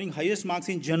securing highest marks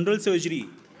in general surgery.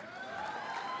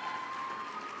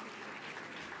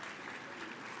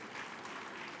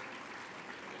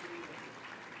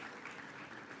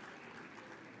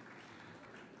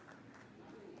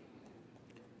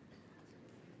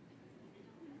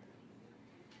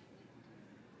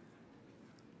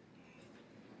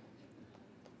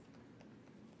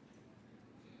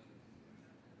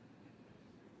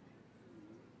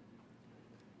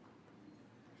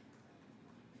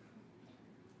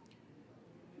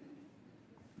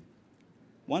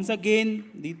 Once again,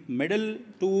 the medal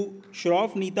to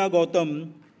Shroff Neeta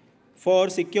Gautam for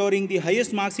securing the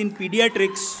highest marks in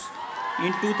pediatrics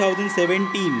in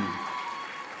 2017.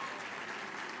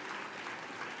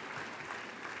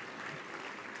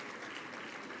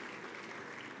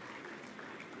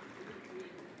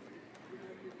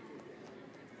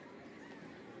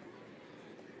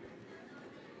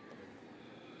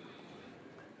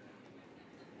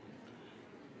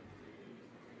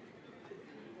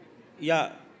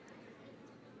 Yeah,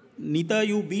 Neeta,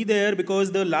 you be there,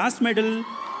 because the last medal,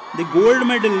 the gold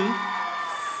medal,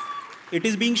 it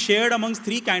is being shared amongst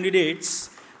 3 candidates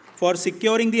for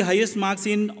securing the highest marks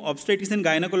in obstetrics and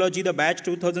gynecology, the batch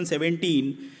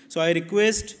 2017. So I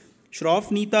request Shroff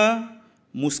Neeta,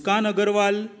 Muskan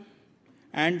Agarwal,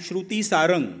 and Shruti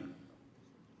Sarang.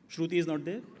 Shruti is not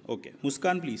there? Okay.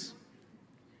 Muskan, please.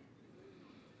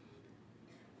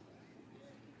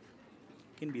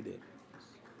 Can be there.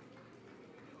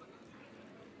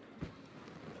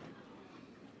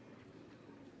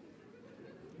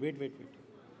 Wait.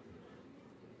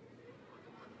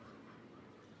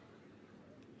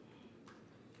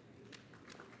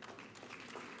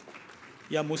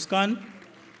 Yeah, Muskan,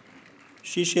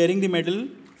 she's sharing the medal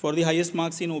for the highest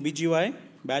marks in OBGY,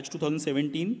 batch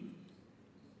 2017.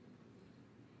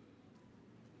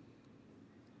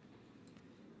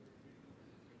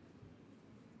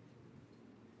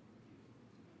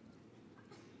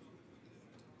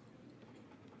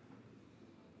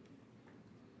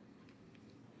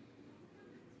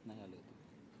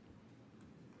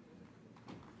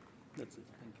 That's it.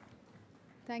 Thank you.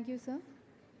 Thank you, sir.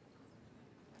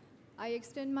 I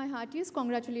extend my heartiest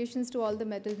congratulations to all the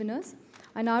medal winners.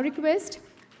 I now request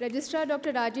Registrar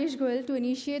Dr. Rajesh Goel to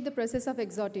initiate the process of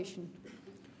exhortation.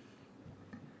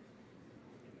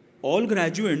 All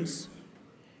graduates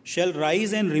shall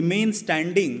rise and remain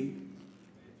standing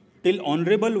till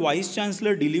Honorable Vice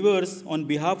Chancellor delivers on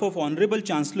behalf of Honorable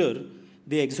Chancellor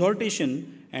the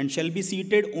exhortation, and shall be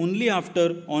seated only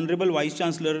after Honorable Vice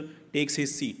Chancellor takes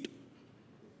his seat.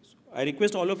 I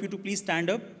request all of you to please stand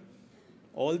up.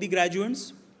 All the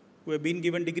graduates who have been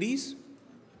given degrees.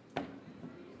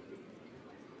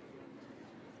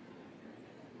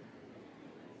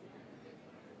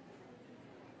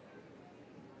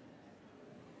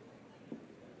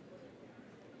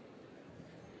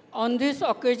 On this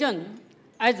occasion,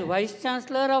 as Vice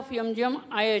Chancellor of MGM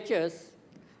IHS,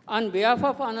 on behalf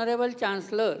of Honorable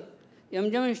Chancellor,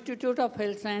 MGM Institute of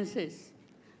Health Sciences,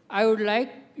 I would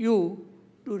like you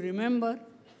to remember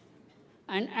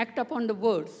and act upon the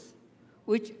words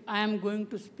which I am going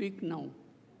to speak now.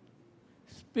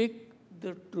 Speak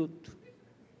the truth.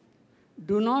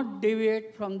 Do not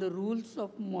deviate from the rules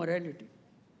of morality.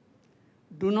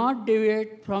 Do not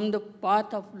deviate from the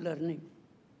path of learning.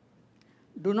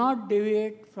 Do not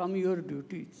deviate from your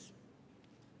duties.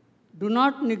 Do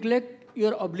not neglect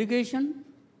your obligation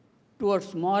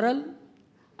towards moral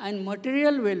and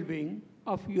material well-being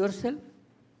of yourself,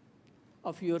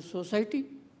 of your society,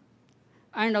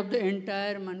 and of the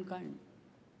entire mankind.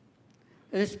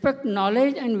 Respect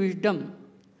knowledge and wisdom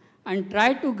and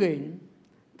try to gain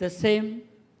the same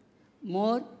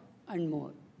more and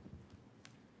more.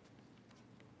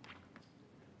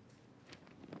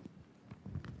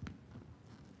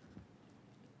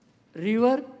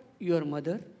 Revere your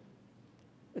mother,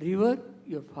 revere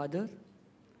your father,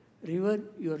 revere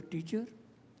your teacher,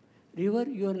 revere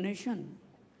your nation.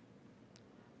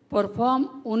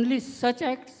 Perform only such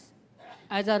acts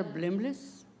as are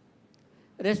blameless.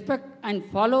 Respect and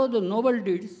follow the noble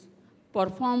deeds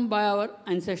performed by our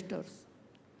ancestors.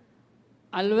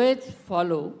 Always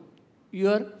follow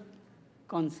your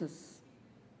conscience.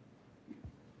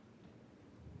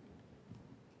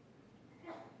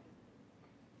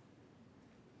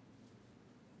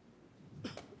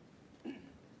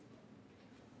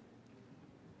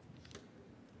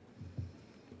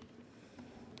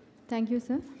 Thank you,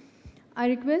 sir. I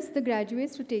request the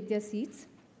graduates to take their seats.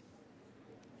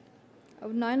 I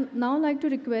would now like to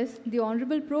request the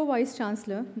Honorable Pro Vice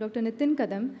Chancellor, Dr. Nitin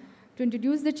Kadam, to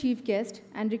introduce the chief guest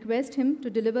and request him to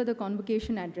deliver the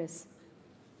convocation address.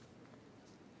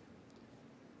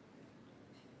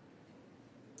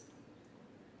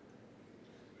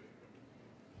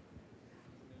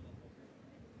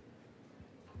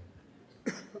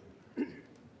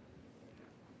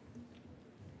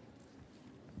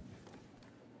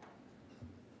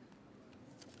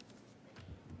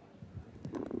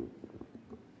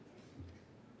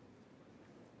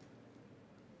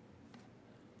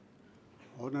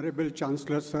 Honorable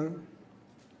Chancellor, sir,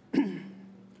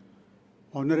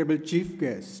 Honorable Chief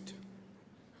Guest,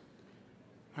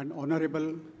 and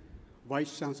Honorable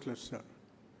Vice Chancellor, sir,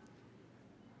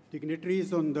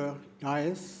 dignitaries on the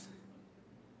dais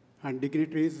and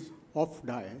dignitaries off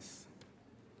dais,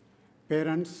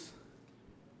 parents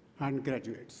and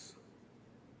graduates.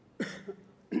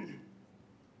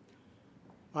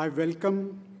 I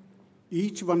welcome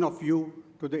each one of you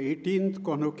to the 18th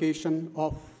convocation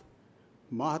of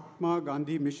Mahatma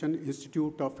Gandhi Mission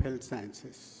Institute of Health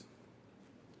Sciences.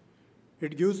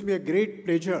 It gives me a great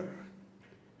pleasure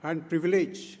and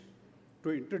privilege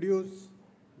to introduce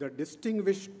the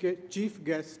distinguished chief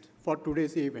guest for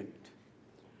today's event,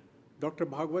 Dr.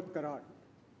 Bhagwat Karad,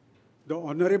 the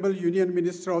Honorable Union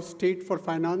Minister of State for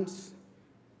Finance,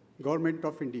 Government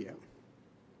of India.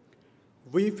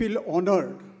 We feel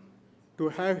honored to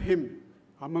have him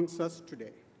amongst us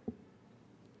today.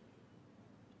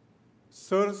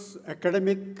 Sir's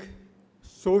academic,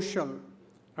 social,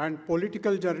 and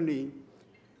political journey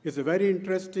is very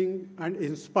interesting and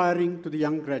inspiring to the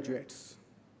young graduates.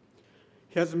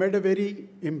 He has made a very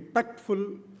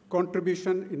impactful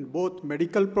contribution in both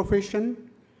medical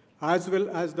profession as well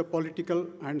as the political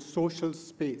and social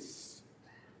space.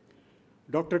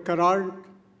 Dr. Karad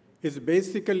is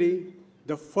basically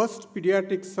the first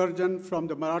pediatric surgeon from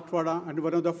the Marathwada and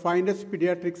one of the finest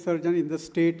pediatric surgeons in the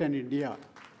state and India.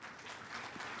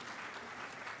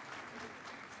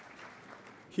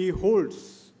 He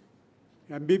holds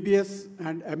MBBS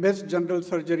and MS General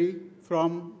Surgery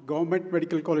from Government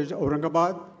Medical College,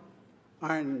 Aurangabad,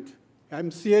 and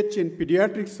MCH in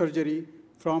Pediatric Surgery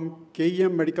from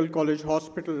KEM Medical College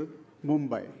Hospital,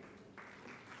 Mumbai.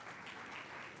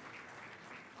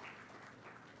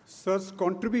 Sir's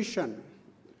contribution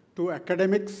to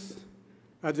academics,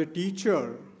 as a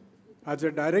teacher, as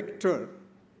a director,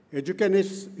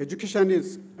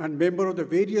 educationist, and member of the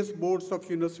various boards of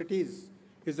universities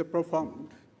is profound.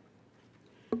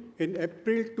 In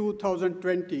April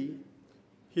 2020,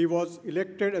 he was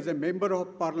elected as a member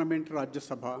of Parliament Rajya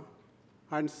Sabha,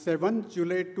 and 7th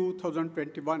July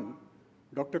 2021,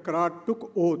 Dr. Karat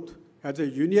took oath as a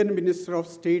Union Minister of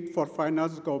State for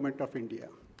Finance, Government of India.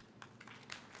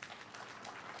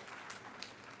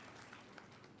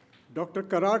 Dr.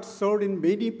 Karat served in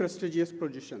many prestigious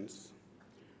positions.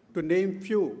 To name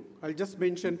few, I'll just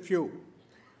mention few.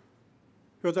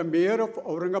 He was a mayor of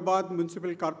Aurangabad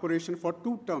Municipal Corporation for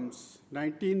 2 terms,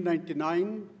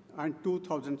 1999 and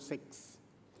 2006.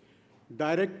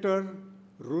 Director,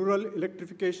 Rural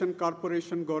Electrification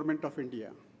Corporation, Government of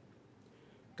India.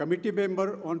 Committee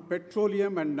member on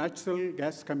Petroleum and Natural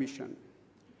Gas Commission.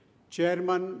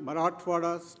 Chairman,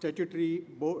 Marathwada Statutory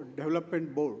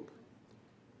Development Board.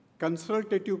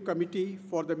 Consultative Committee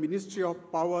for the Ministry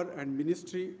of Power and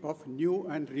Ministry of New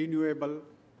and Renewable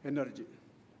Energy.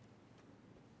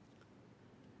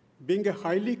 Being a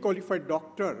highly qualified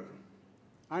doctor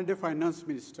and a finance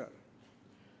minister,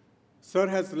 Sir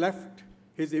has left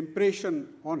his impression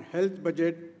on health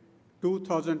budget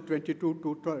 2022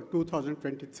 to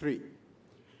 2023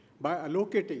 by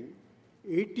allocating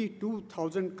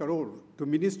 82,000 crore to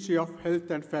Ministry of Health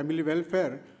and Family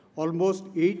Welfare, almost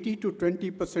 80 to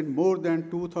 20% more than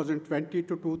 2020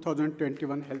 to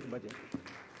 2021 health budget.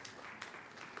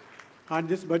 And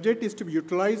this budget is to be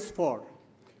utilized for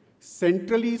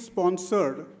centrally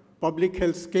sponsored public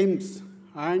health schemes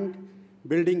and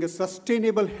building a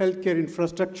sustainable healthcare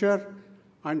infrastructure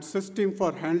and system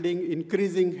for handling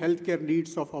increasing healthcare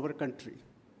needs of our country.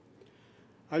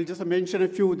 I'll just mention a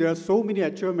few. There are so many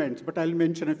achievements, but I'll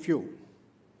mention a few.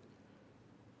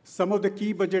 Some of the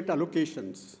key budget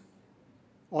allocations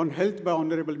on health by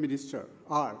Honorable Minister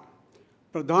are: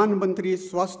 Pradhan Mantri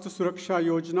Swasth Suraksha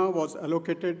Yojana was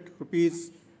allocated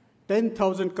rupees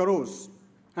 10,000 crores,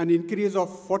 an increase of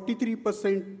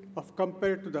 43%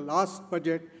 compared to the last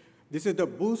budget. This is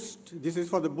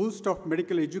for the boost of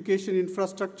medical education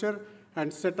infrastructure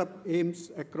and set up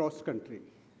aims across country.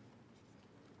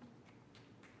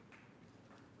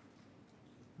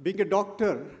 Being a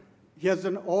doctor, he has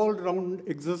an all-round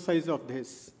exercise of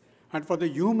this. And for the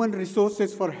human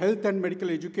resources for health and medical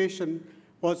education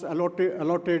was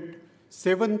allotted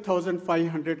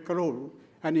 7,500 crore,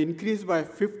 an increase by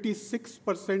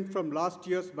 56% from last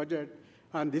year's budget,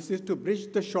 and this is to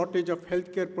bridge the shortage of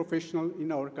healthcare professionals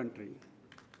in our country.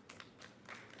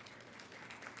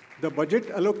 The budget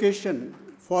allocation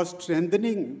for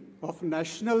strengthening of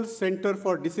National Center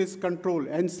for Disease Control,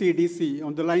 NCDC,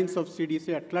 on the lines of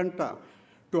CDC Atlanta,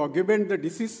 to augment the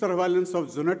disease surveillance of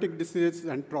zoonotic diseases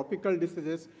and tropical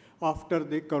diseases after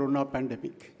the corona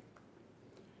pandemic.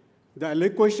 The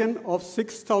allocation of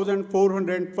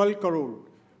 6,412 crore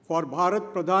for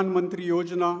Bharat Pradhan Mantri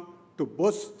Yojana to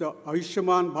boost the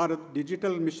Ayushman Bharat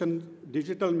digital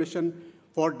mission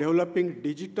for developing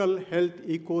digital health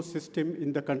ecosystem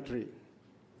in the country.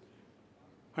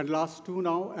 And last two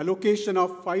now, allocation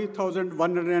of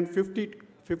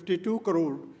 5,152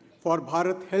 crore for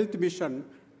Bharat Health Mission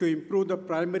to improve the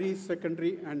primary,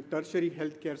 secondary, and tertiary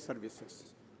healthcare services.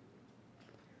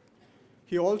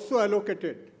 He also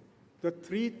allocated the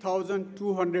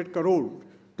 3,200 crore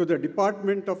to the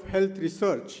Department of Health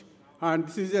Research, and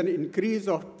this is an increase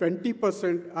of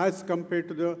 20% as compared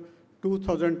to the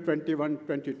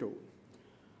 2021-22.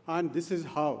 And this is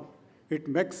how it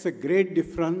makes a great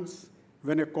difference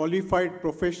when a qualified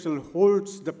professional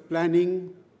holds the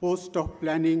planning, post of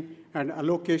planning, and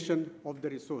allocation of the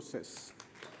resources.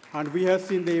 And we have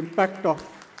seen the impact of,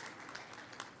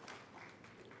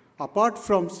 apart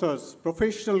from Sir's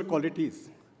professional qualities,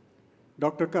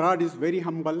 Dr. Karat is very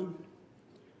humble,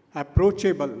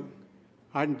 approachable,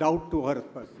 and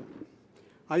down-to-earth person.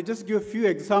 I'll just give a few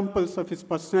examples of his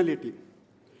personality.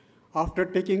 After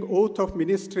taking oath of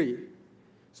ministry,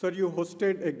 sir, you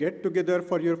hosted a get-together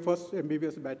for your first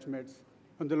MBBS batchmates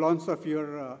on the launch of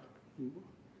your,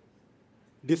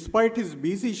 despite his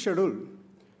busy schedule,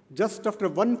 just after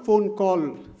one phone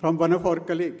call from one of our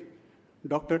colleagues,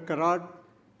 Dr. Karat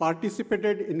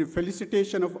participated in the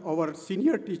felicitation of our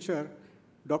senior teacher,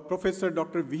 Professor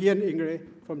Dr. V.N. Ingre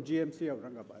from GMC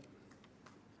Aurangabad.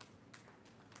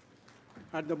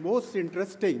 And the most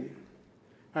interesting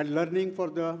and learning for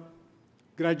the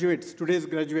graduates, today's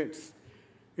graduates,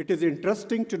 it is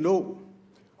interesting to know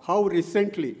how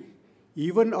recently,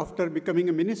 even after becoming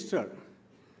a minister,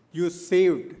 you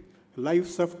saved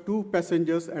lives of 2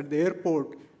 passengers at the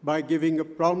airport by giving a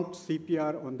prompt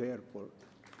CPR on the airport.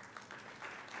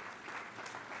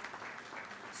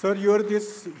 Sir, your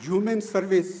this human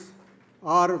service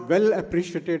are well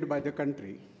appreciated by the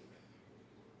country.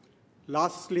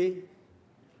 Lastly,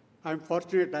 I'm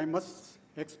fortunate, I must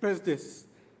express this.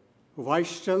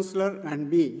 Vice Chancellor and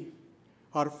me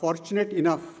are fortunate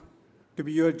enough to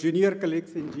be your junior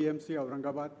colleagues in GMC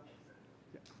Aurangabad.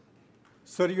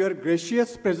 Sir, your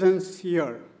gracious presence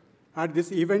here at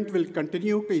this event will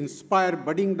continue to inspire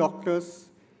budding doctors,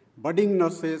 budding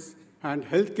nurses, and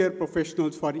healthcare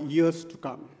professionals for years to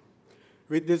come.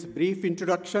 With this brief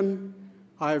introduction,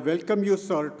 I welcome you,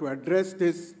 sir, to address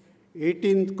this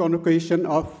 18th convocation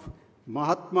of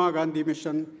Mahatma Gandhi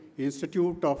Mission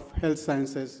Institute of Health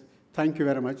Sciences. Thank you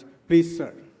very much. Please,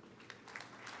 sir.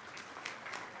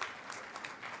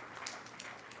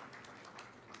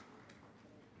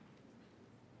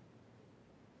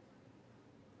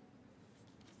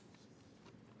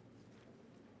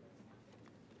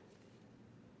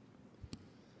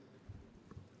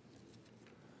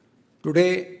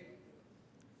 Today,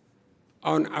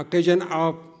 on occasion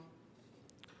of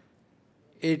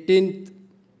 18th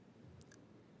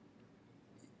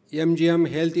MGM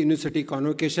Health University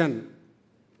convocation,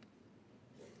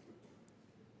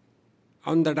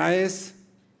 on the dais,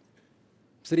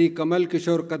 Sri Kamal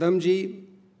Kishore Kadamji,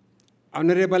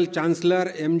 Honorable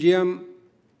Chancellor MGM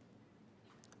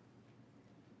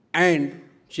and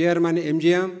Chairman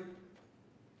MGM,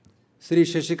 Sri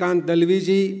Shashikant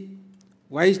Dalviji,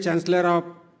 Vice Chancellor of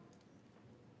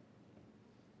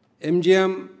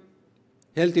MGM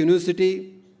Health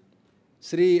University,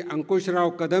 Sri Ankush Rao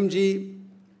Kadamji,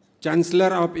 Chancellor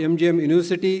of MGM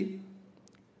University,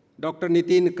 Dr.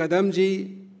 Nitin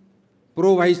Kadamji,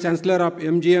 Pro Vice Chancellor of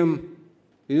MGM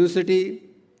University,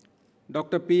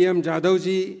 Dr. P.M.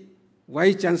 Jadavji,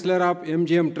 Vice Chancellor of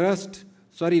MGM Trust,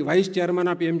 Vice Chairman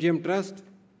of MGM Trust,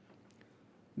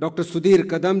 Dr. Sudhir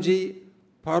Kadamji,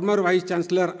 former Vice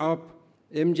Chancellor of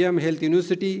MGM Health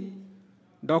University,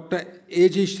 Dr.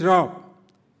 A.G. Shroff,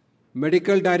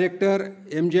 Medical Director,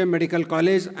 MGM Medical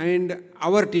College, and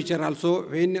our teacher also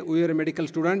when we were a medical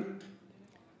student,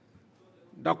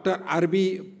 Dr.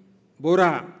 R.B.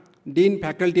 Bora, Dean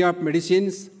Faculty of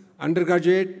Medicines,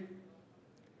 undergraduate,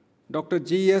 Dr.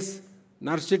 G.S.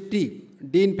 Narsetti,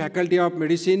 Dean Faculty of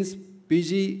Medicines,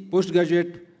 PG,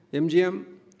 postgraduate, MGM,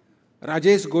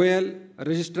 Rajesh Goyal,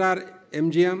 Registrar,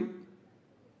 MGM,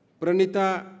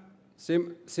 Pranita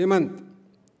Semant,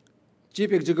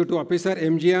 Chief Executive Officer,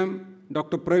 MGM,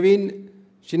 Dr. Praveen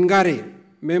Shingare,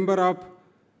 Member of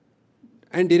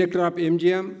and Director of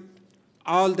MGM,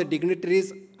 all the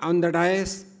dignitaries on the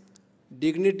dais,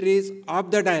 dignitaries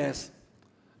of the dais,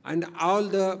 and all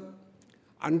the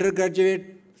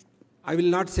undergraduate, I will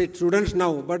not say students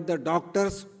now, but the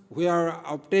doctors who have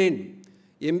obtained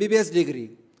MBBS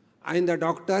degree, and the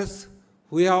doctors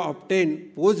who have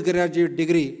obtained postgraduate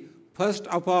degree. First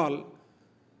of all,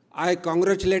 I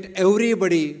congratulate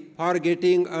everybody for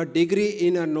getting a degree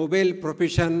in a noble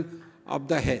profession of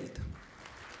the health.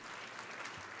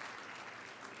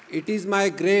 It is my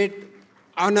great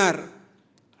honor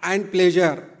and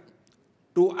pleasure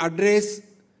to address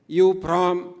you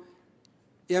from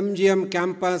MGM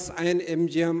campus and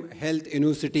MGM Health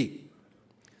University.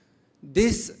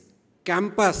 This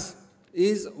campus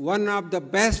is one of the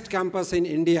best campus in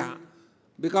India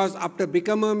because after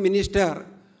becoming a minister,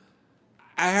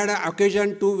 I had an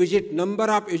occasion to visit number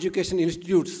of education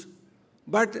institutes,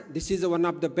 but this is one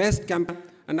of the best campus,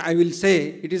 and I will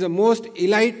say it is the most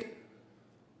elite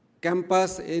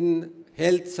campus in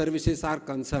health services are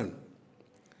concerned.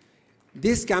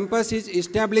 This campus is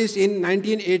established in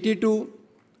 1982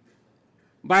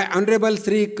 by Honorable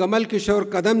Sri Kamal Kishore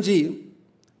Kadamji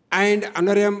and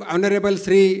Honorable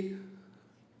Sri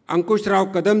Ankush Rao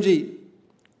Kadamji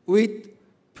with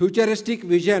futuristic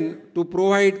vision to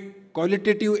provide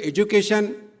qualitative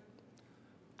education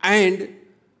and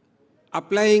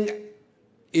applying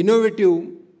innovative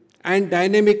and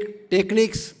dynamic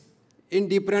techniques in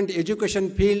different education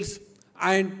fields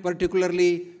and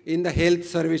particularly in the health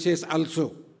services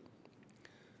also.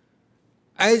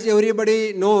 As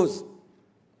everybody knows,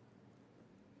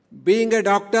 being a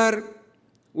doctor,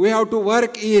 we have to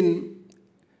work in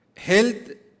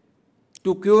health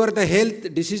to cure the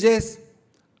health diseases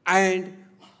and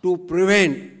to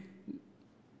prevent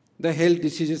the health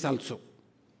diseases also.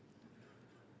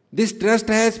 This trust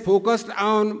has focused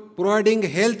on providing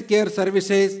health care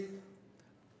services,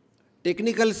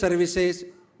 technical services,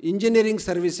 engineering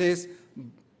services,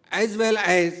 as well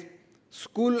as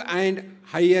school and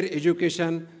higher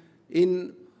education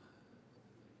in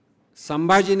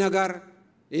Sambhajinagar,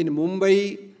 in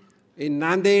Mumbai, in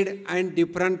Nanded, and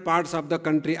different parts of the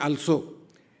country also.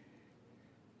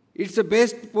 It's the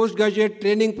best postgraduate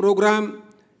training program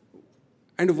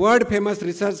and world-famous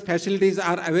research facilities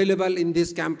are available in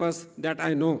this campus that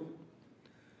I know.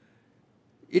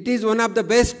 It is one of the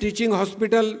best teaching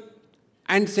hospital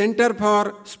and center for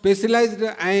specialized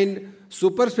and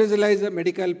super specialized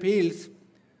medical fields.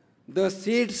 The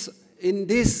seats in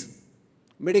this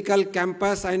medical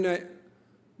campus and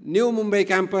New Mumbai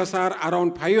campus are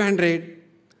around 500,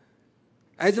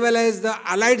 as well as the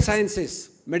allied sciences,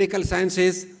 medical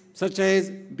sciences such as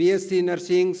BSc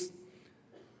nursing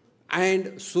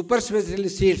and super specialty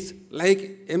seats like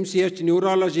MCH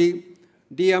neurology,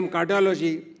 DM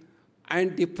cardiology,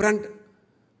 and different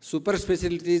super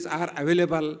specialties are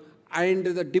available, and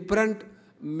the different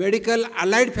medical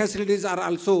allied facilities are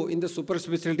also in the super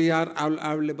specialty are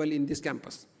available in this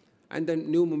campus and the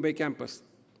New Mumbai campus.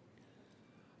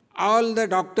 All the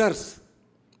doctors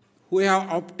who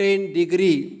have obtained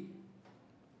degree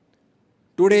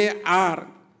today are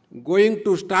going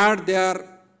to start their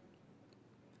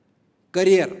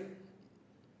career.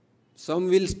 Some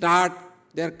will start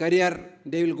their career,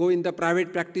 they will go in the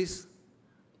private practice.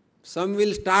 Some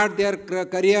will start their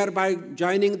career by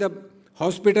joining the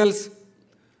hospitals,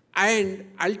 and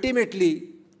ultimately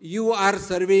you are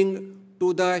serving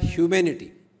to the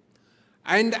humanity.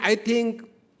 And I think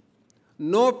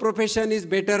no profession is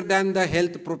better than the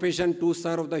health profession to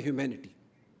serve the humanity.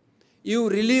 You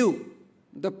relieve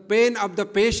the pain of the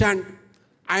patient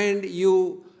and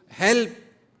you help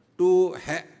to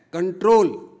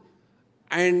control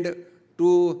and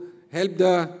to help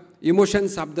the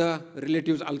emotions of the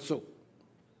relatives also.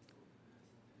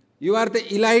 You are the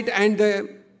elite and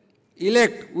the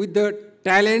elect with the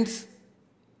talents,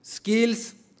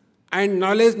 skills, and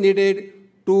knowledge needed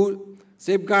to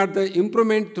safeguard the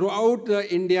improvement throughout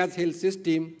the India's health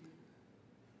system.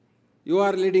 You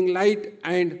are leading light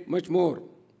and much more.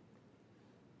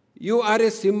 You are a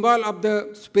symbol of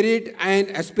the spirit and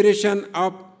aspiration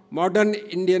of modern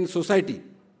Indian society,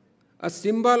 a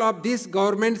symbol of this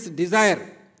government's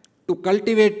desire to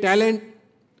cultivate talent,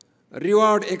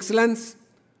 reward excellence,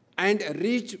 and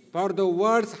reach for the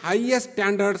world's highest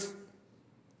standards.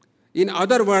 In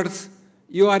other words,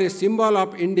 you are a symbol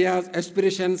of India's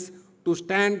aspirations to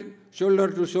stand shoulder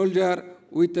to shoulder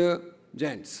with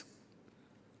giants.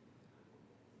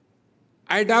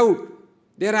 I doubt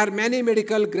there are many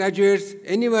medical graduates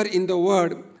anywhere in the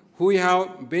world who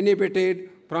have benefited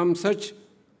from such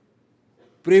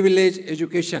privileged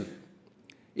education.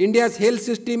 India's health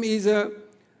system is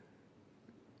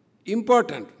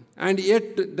important, and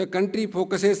yet the country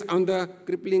focuses on the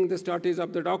crippling the shortage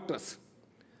of the doctors.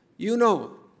 You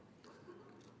know,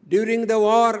 during the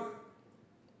war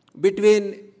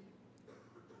between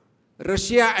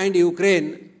Russia and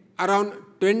Ukraine, around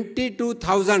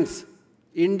 22,000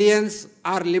 Indians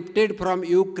are lifted from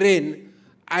Ukraine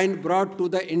and brought to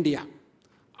the India.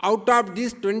 Out of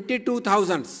these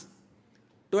 22,000,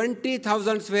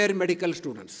 20,000 were medical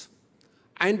students.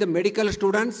 And the medical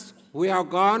students who have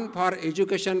gone for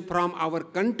education from our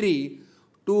country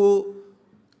to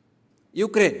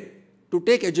Ukraine to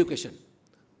take education.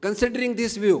 Considering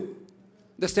this view,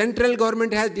 the central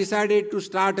government has decided to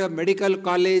start a medical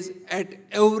college at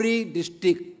every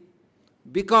district,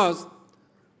 because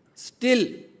still,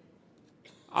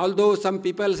 although some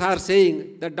people are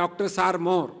saying that doctors are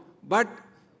more, but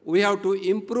we have to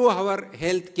improve our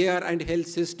health care and health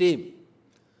system.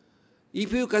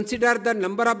 If you consider the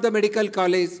number of the medical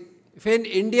colleges, when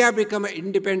India became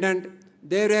independent,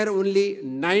 there were only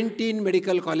 19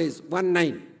 medical colleges,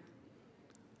 19.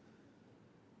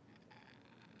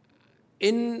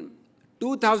 In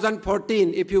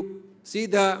 2014, if you see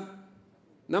the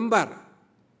number,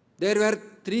 there were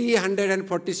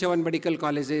 347 medical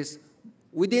colleges.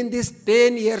 Within this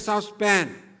 10 years of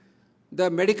span, the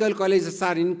medical colleges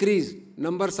are increased,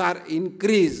 numbers are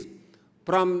increased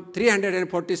from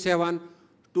 347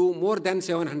 to more than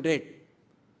 700.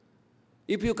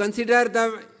 If you consider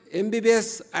the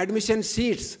MBBS admission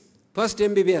seats, first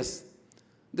MBBS,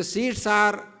 the seats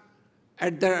are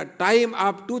at the time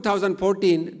of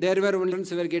 2014, there were students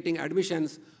who were getting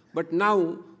admissions, but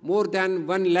now more than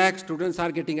 1 lakh students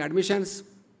are getting admissions.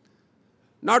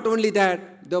 Not only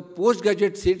that, the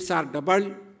postgraduate seats are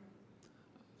doubled.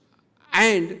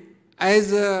 And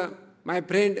as my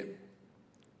friend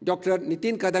Dr.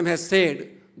 Nitin Kadam has said,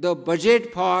 the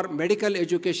budget for medical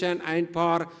education and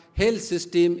for health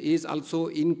system is also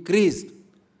increased.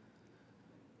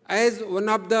 As one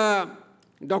of the,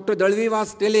 Dr. Dalvi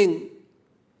was telling,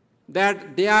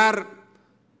 that they are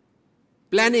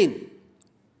planning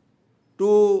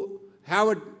to have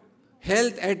a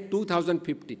health at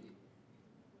 2050.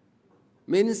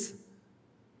 Means,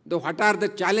 what are the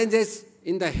challenges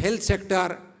in the health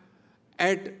sector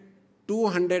at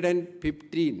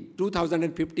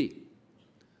 2050.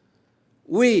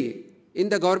 We in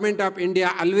the government of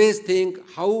India always think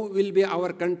how will be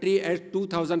our country at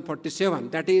 2047,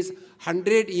 that is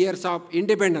 100 years of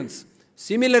independence.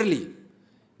 Similarly,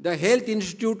 the Health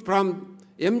Institute from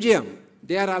MGM,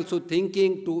 they are also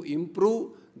thinking to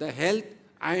improve the health,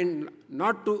 and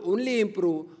not to only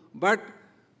improve, but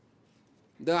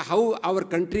how our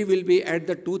country will be at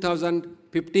the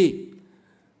 2050.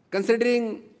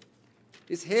 Considering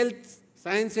its health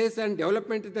sciences and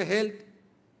development of the health,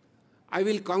 I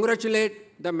will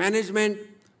congratulate the management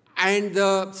and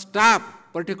the staff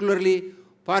particularly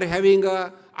for having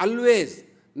always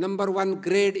 +1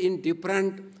 grade in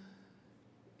different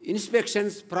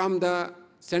inspections from the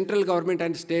central government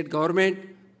and state government,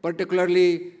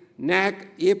 particularly NAC,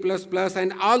 A++,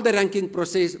 and all the ranking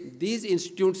process. These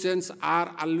institutions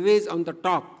are always on the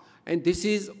top, and this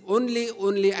is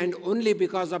only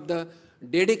because of the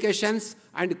dedications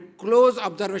and close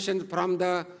observations from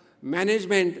the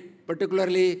management,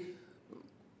 particularly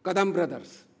Kadam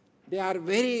brothers. They are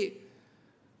very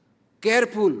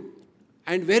careful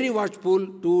and very watchful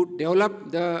to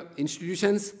develop the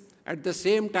institutions. At the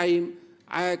same time,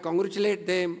 I congratulate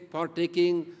them for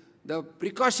taking the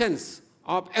precautions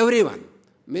of everyone,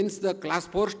 means the class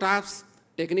 4 staffs,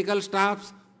 technical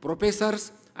staffs,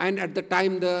 professors, and at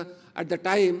the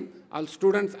time all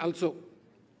students also.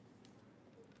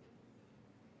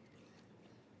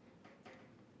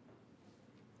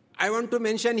 I want to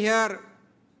mention here,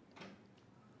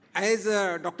 as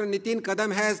Dr. Nitin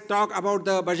Kadam has talked about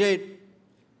the budget,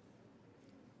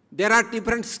 there are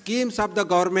different schemes of the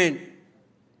government,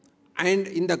 and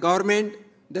in the government,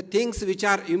 the things which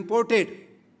are imported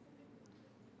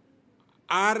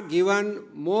are given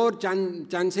more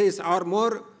chances or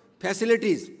more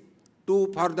facilities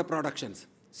for the productions.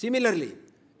 Similarly,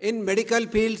 in medical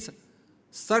fields,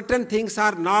 certain things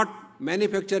are not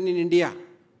manufactured in India.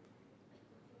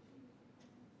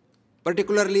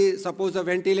 Particularly, suppose the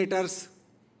ventilators,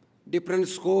 different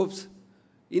scopes.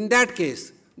 In that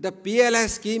case, the PLI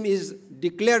scheme is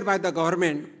declared by the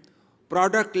government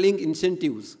product-linked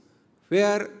incentives,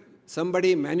 where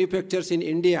somebody manufactures in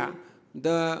India,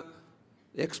 the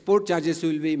export charges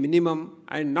will be minimum,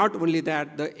 and not only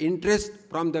that, the interest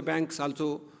from the banks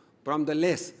also from the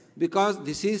less, because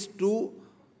this is to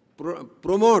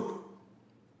promote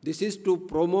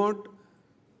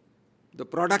the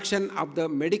production of the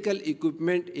medical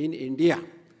equipment in India.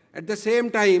 At the same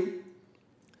time,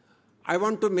 I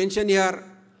want to mention here,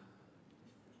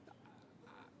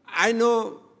 I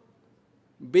know,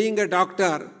 being a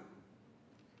doctor,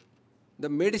 the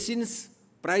medicines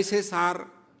prices are,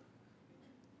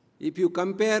 if you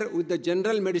compare with the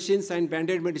general medicines and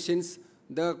branded medicines,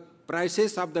 the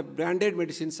prices of the branded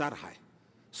medicines are high.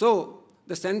 So,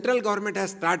 the central government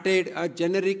has started a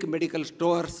generic medical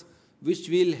stores which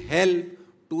will help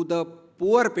to the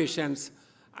poor patients,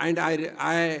 and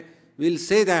I will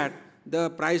say that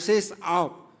the prices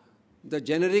of the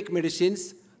generic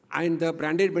medicines and the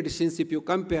branded medicines, if you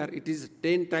compare, it is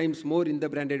 10 times more in the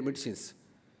branded medicines.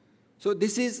 So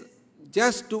this is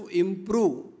just to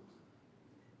improve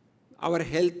our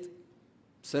health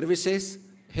services,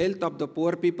 health of the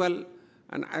poor people,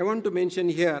 and I want to mention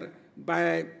here,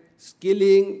 by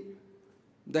skilling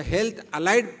the health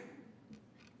allied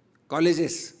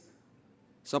colleges.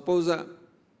 Suppose,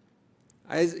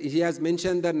 as he has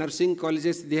mentioned, the nursing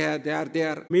colleges, they are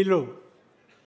there. Milo.